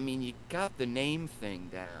 I mean, you got the name thing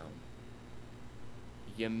down.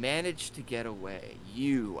 You managed to get away.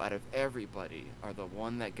 You, out of everybody, are the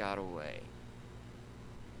one that got away.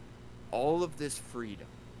 All of this freedom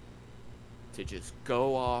to just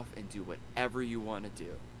go off and do whatever you want to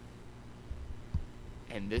do.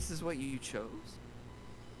 And this is what you chose?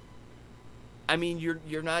 I mean,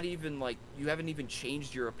 you're not even, like, you haven't even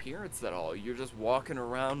changed your appearance at all. You're just walking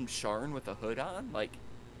around Sharn with a hood on? Like,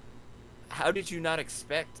 how did you not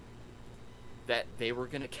expect that they were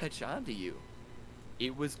going to catch on to you?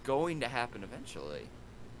 It was going to happen eventually.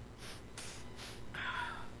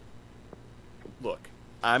 Look,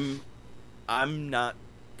 I'm not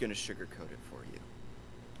going to sugarcoat it for you.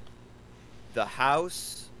 The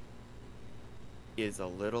house is a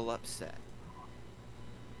little upset.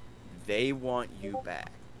 They want you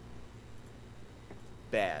back.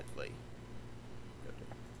 Badly.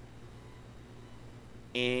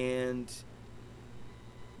 And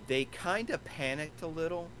they kind of panicked a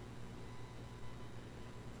little.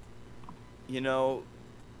 You know,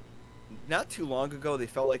 not too long ago, they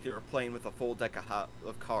felt like they were playing with a full deck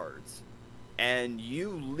of cards. And you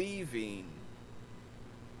leaving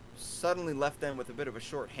suddenly left them with a bit of a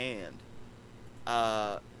short hand.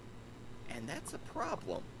 And that's a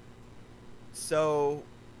problem. So,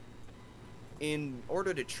 in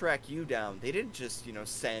order to track you down, they didn't just,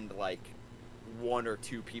 send, like, 1 or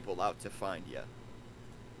 2 people out to find you.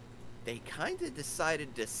 They kind of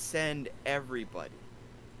decided to send everybody.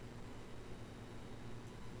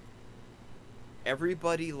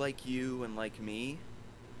 Everybody like you and like me,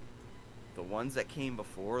 the ones that came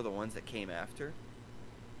before, the ones that came after,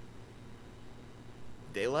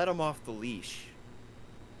 they let them off the leash.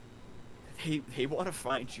 They want to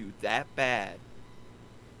find you that bad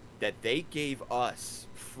that they gave us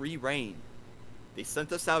free reign. They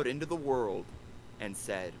sent us out into the world and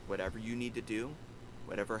said, whatever you need to do,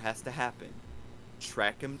 whatever has to happen,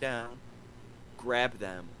 track them down, grab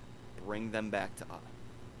them, bring them back to us.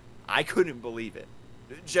 I couldn't believe it.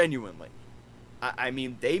 Genuinely. I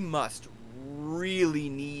mean, they must really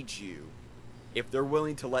need you if they're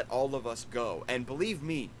willing to let all of us go. And believe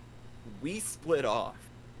me, we split off.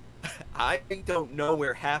 I don't know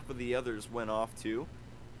where half of the others went off to,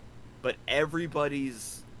 but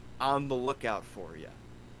everybody's on the lookout for you.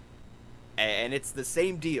 And it's the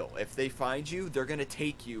same deal. If they find you, they're going to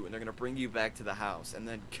take you and they're going to bring you back to the house. And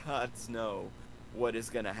then gods know what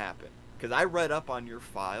is going to happen. Because I read up on your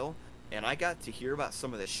file, and I got to hear about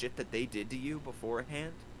some of the shit that they did to you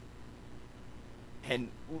beforehand. And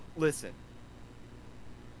listen,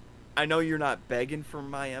 I know you're not begging for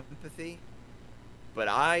my empathy, but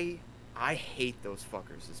I hate those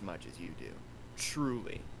fuckers as much as you do.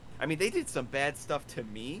 Truly. I mean, they did some bad stuff to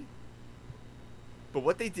me, but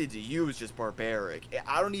what they did to you is just barbaric.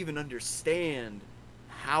 I don't even understand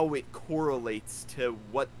how it correlates to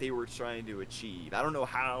what they were trying to achieve. I don't know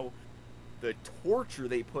how the torture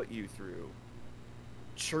they put you through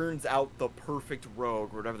churns out the perfect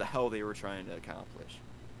rogue or whatever the hell they were trying to accomplish.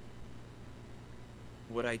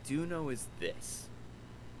 What I do know is this.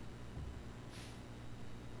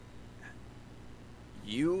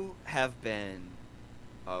 You have been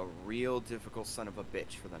a real difficult son of a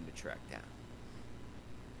bitch for them to track down.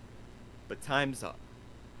 But time's up.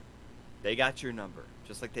 They got your number,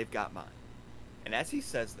 just like they've got mine. And as he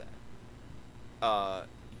says that,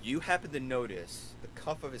 you happen to notice the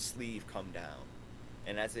cuff of his sleeve come down.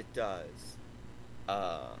 And as it does,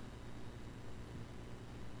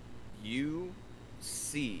 you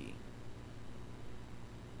see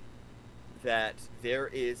that there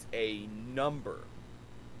is a number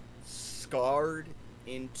scarred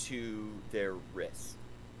into their wrist.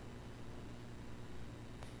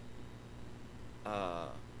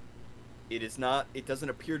 It doesn't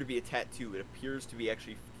appear to be a tattoo. It appears to be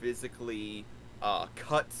actually physically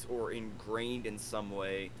cut or ingrained in some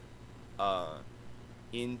way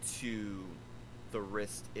into the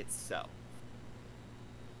wrist itself.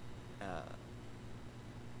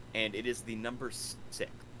 And it is the number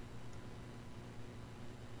 6.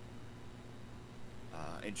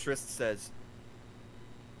 And Trist says,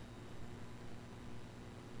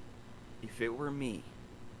 if it were me,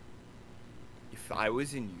 if I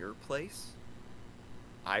was in your place,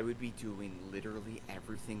 I would be doing literally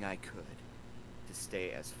everything I could to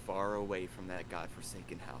stay as far away from that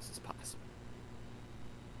godforsaken house as possible.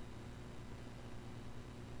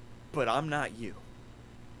 But I'm not you.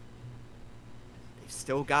 They've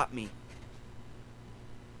still got me.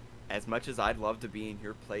 As much as I'd love to be in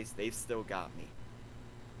your place, they've still got me.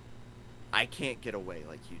 I can't get away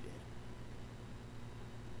like you did.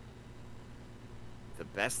 the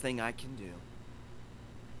best thing I can do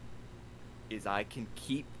is I can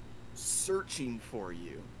keep searching for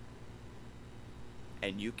you,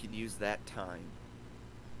 and you can use that time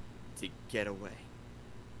to get away.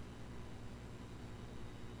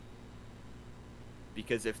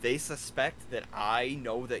 Because if they suspect that I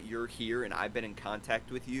know that you're here and I've been in contact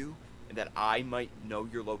with you and that I might know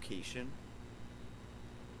your location,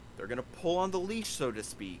 they're gonna pull on the leash, so to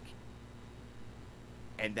speak,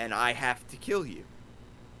 and then I have to kill you.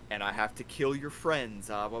 And I have to kill your friends.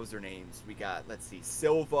 What was their names? We got, let's see,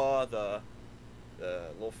 Silva, the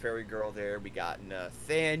little fairy girl there. We got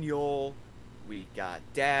Nathaniel. We got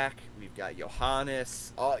Dak. We've got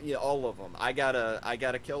Johannes. All of them. I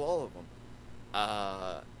gotta kill all of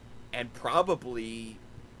them. And probably,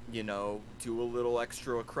 do a little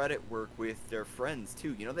extra credit work with their friends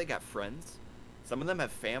too. They got friends. Some of them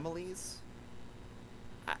have families.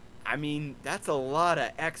 I mean, that's a lot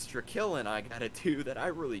of extra killing I gotta do that I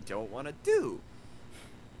really don't want to do.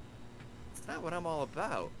 It's not what I'm all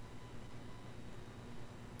about.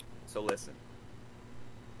 So listen.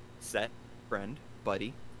 Set, friend,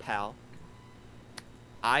 buddy, pal.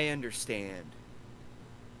 I understand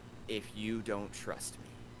if you don't trust me.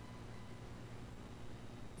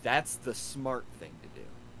 That's the smart thing to do.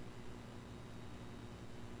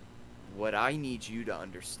 What I need you to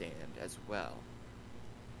understand as well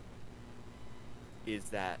is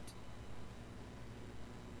that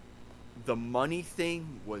the money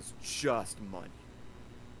thing was just money.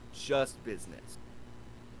 Just business.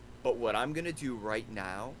 But what I'm going to do right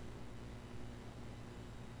now,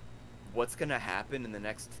 what's going to happen in the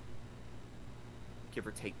next, give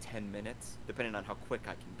or take 10 minutes, depending on how quick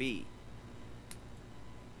I can be,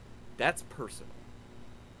 that's personal.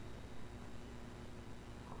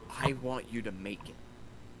 I want you to make it.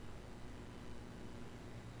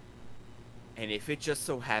 And if it just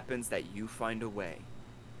so happens that you find a way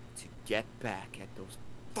to get back at those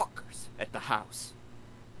fuckers at the house,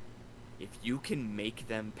 if you can make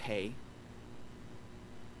them pay,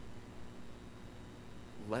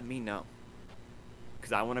 let me know.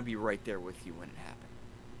 Because I want to be right there with you when it happens.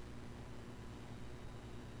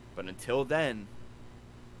 But until then,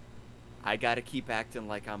 I gotta keep acting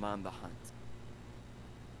like I'm on the hunt.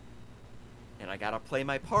 And I gotta play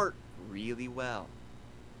my part really well.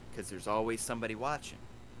 Because there's always somebody watching.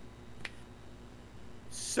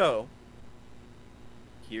 So,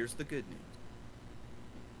 here's the good news.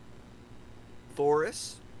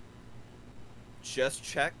 Thoris just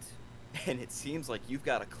checked, and it seems like you've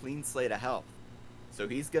got a clean slate of health. So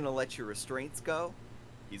he's going to let your restraints go.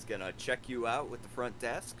 He's going to check you out with the front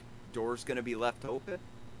desk. Door's going to be left open.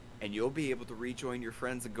 And you'll be able to rejoin your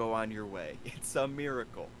friends and go on your way. It's a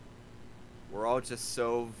miracle. We're all just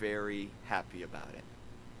so very happy about it.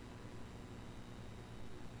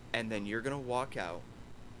 And then you're going to walk out.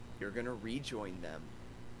 You're going to rejoin them.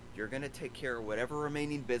 You're going to take care of whatever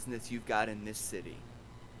remaining business you've got in this city.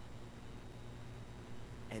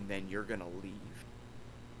 And then you're going to leave.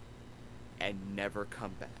 And never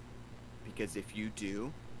come back. Because if you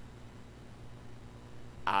do,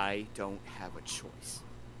 I don't have a choice.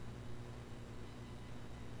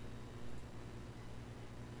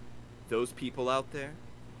 Those people out there,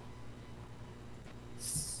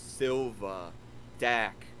 Silva,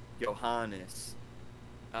 Dak, Johannes,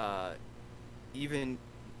 even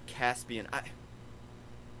Caspian.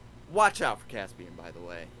 Watch out for Caspian, by the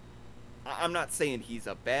way. I'm not saying he's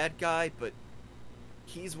a bad guy, but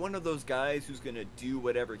he's one of those guys who's going to do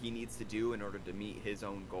whatever he needs to do in order to meet his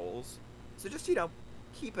own goals. So just,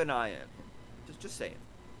 keep an eye on him. Just saying.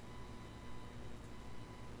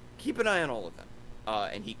 Keep an eye on all of them.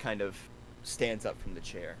 And he kind of stands up from the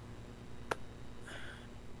chair.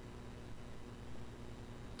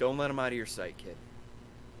 Don't let him out of your sight, kid.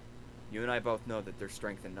 You and I both know that there's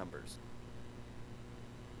strength in numbers.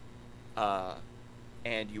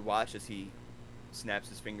 And you watch as he snaps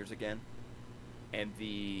his fingers again, and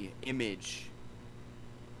the image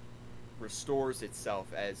restores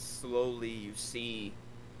itself as slowly you see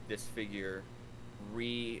this figure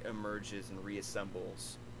re-emerges and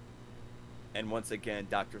reassembles. And once again,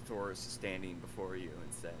 Dr. Thor is standing before you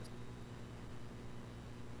and says,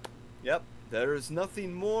 "Yep, there is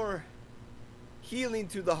nothing more healing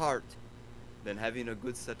to the heart than having a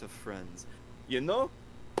good set of friends.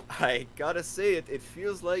 I gotta say it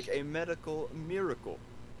feels like a medical miracle,"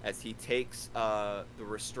 as he takes the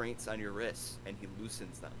restraints on your wrists and he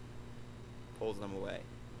loosens them, pulls them away.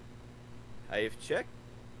 "I have checked.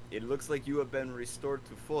 It looks like you have been restored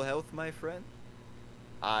to full health, my friend.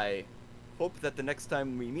 I hope that the next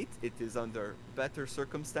time we meet, it is under better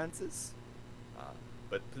circumstances.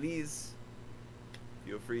 But please,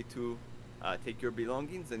 feel free to take your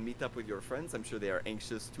belongings and meet up with your friends. I'm sure they are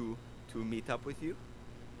anxious to meet up with you.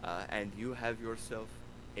 And you have yourself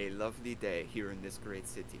a lovely day here in this great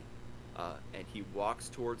city. And he walks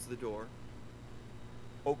towards the door,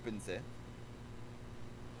 opens it,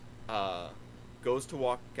 goes to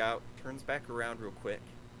walk out, turns back around real quick,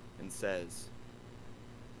 and says,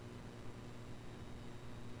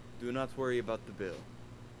 "Do not worry about the bill.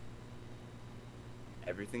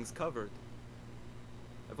 Everything's covered.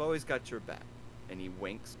 I've always got your back." And he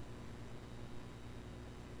winks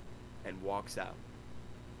and walks out,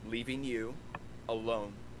 leaving you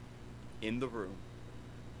alone in the room.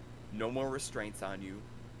 No more restraints on you,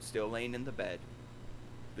 still laying in the bed,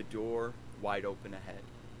 the door wide open ahead.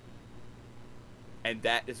 And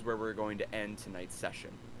that is where we're going to end tonight's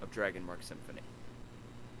session of Dragonmark Symphony.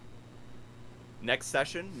 Next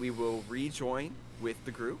session, we will rejoin with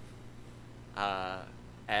the group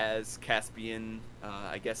as Caspian,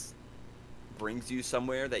 I guess, brings you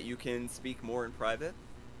somewhere that you can speak more in private.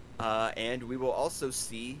 And we will also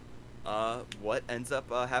see what ends up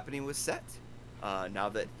happening with Set now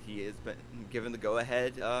that he has been given the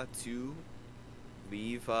go-ahead to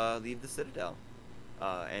leave the Citadel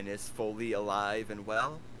and is fully alive and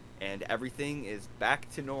well, and everything is back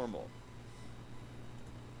to normal.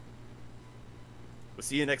 We'll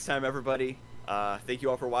see you next time, everybody. Thank you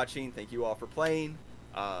all for watching. Thank you all for playing.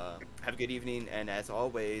 Have a good evening, and as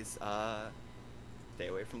always, stay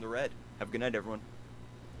away from the red. Have a good night, everyone.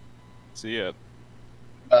 See ya.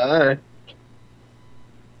 Bye.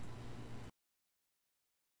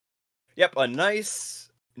 Yep, a nice,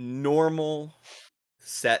 normal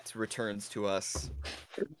Set returns to us.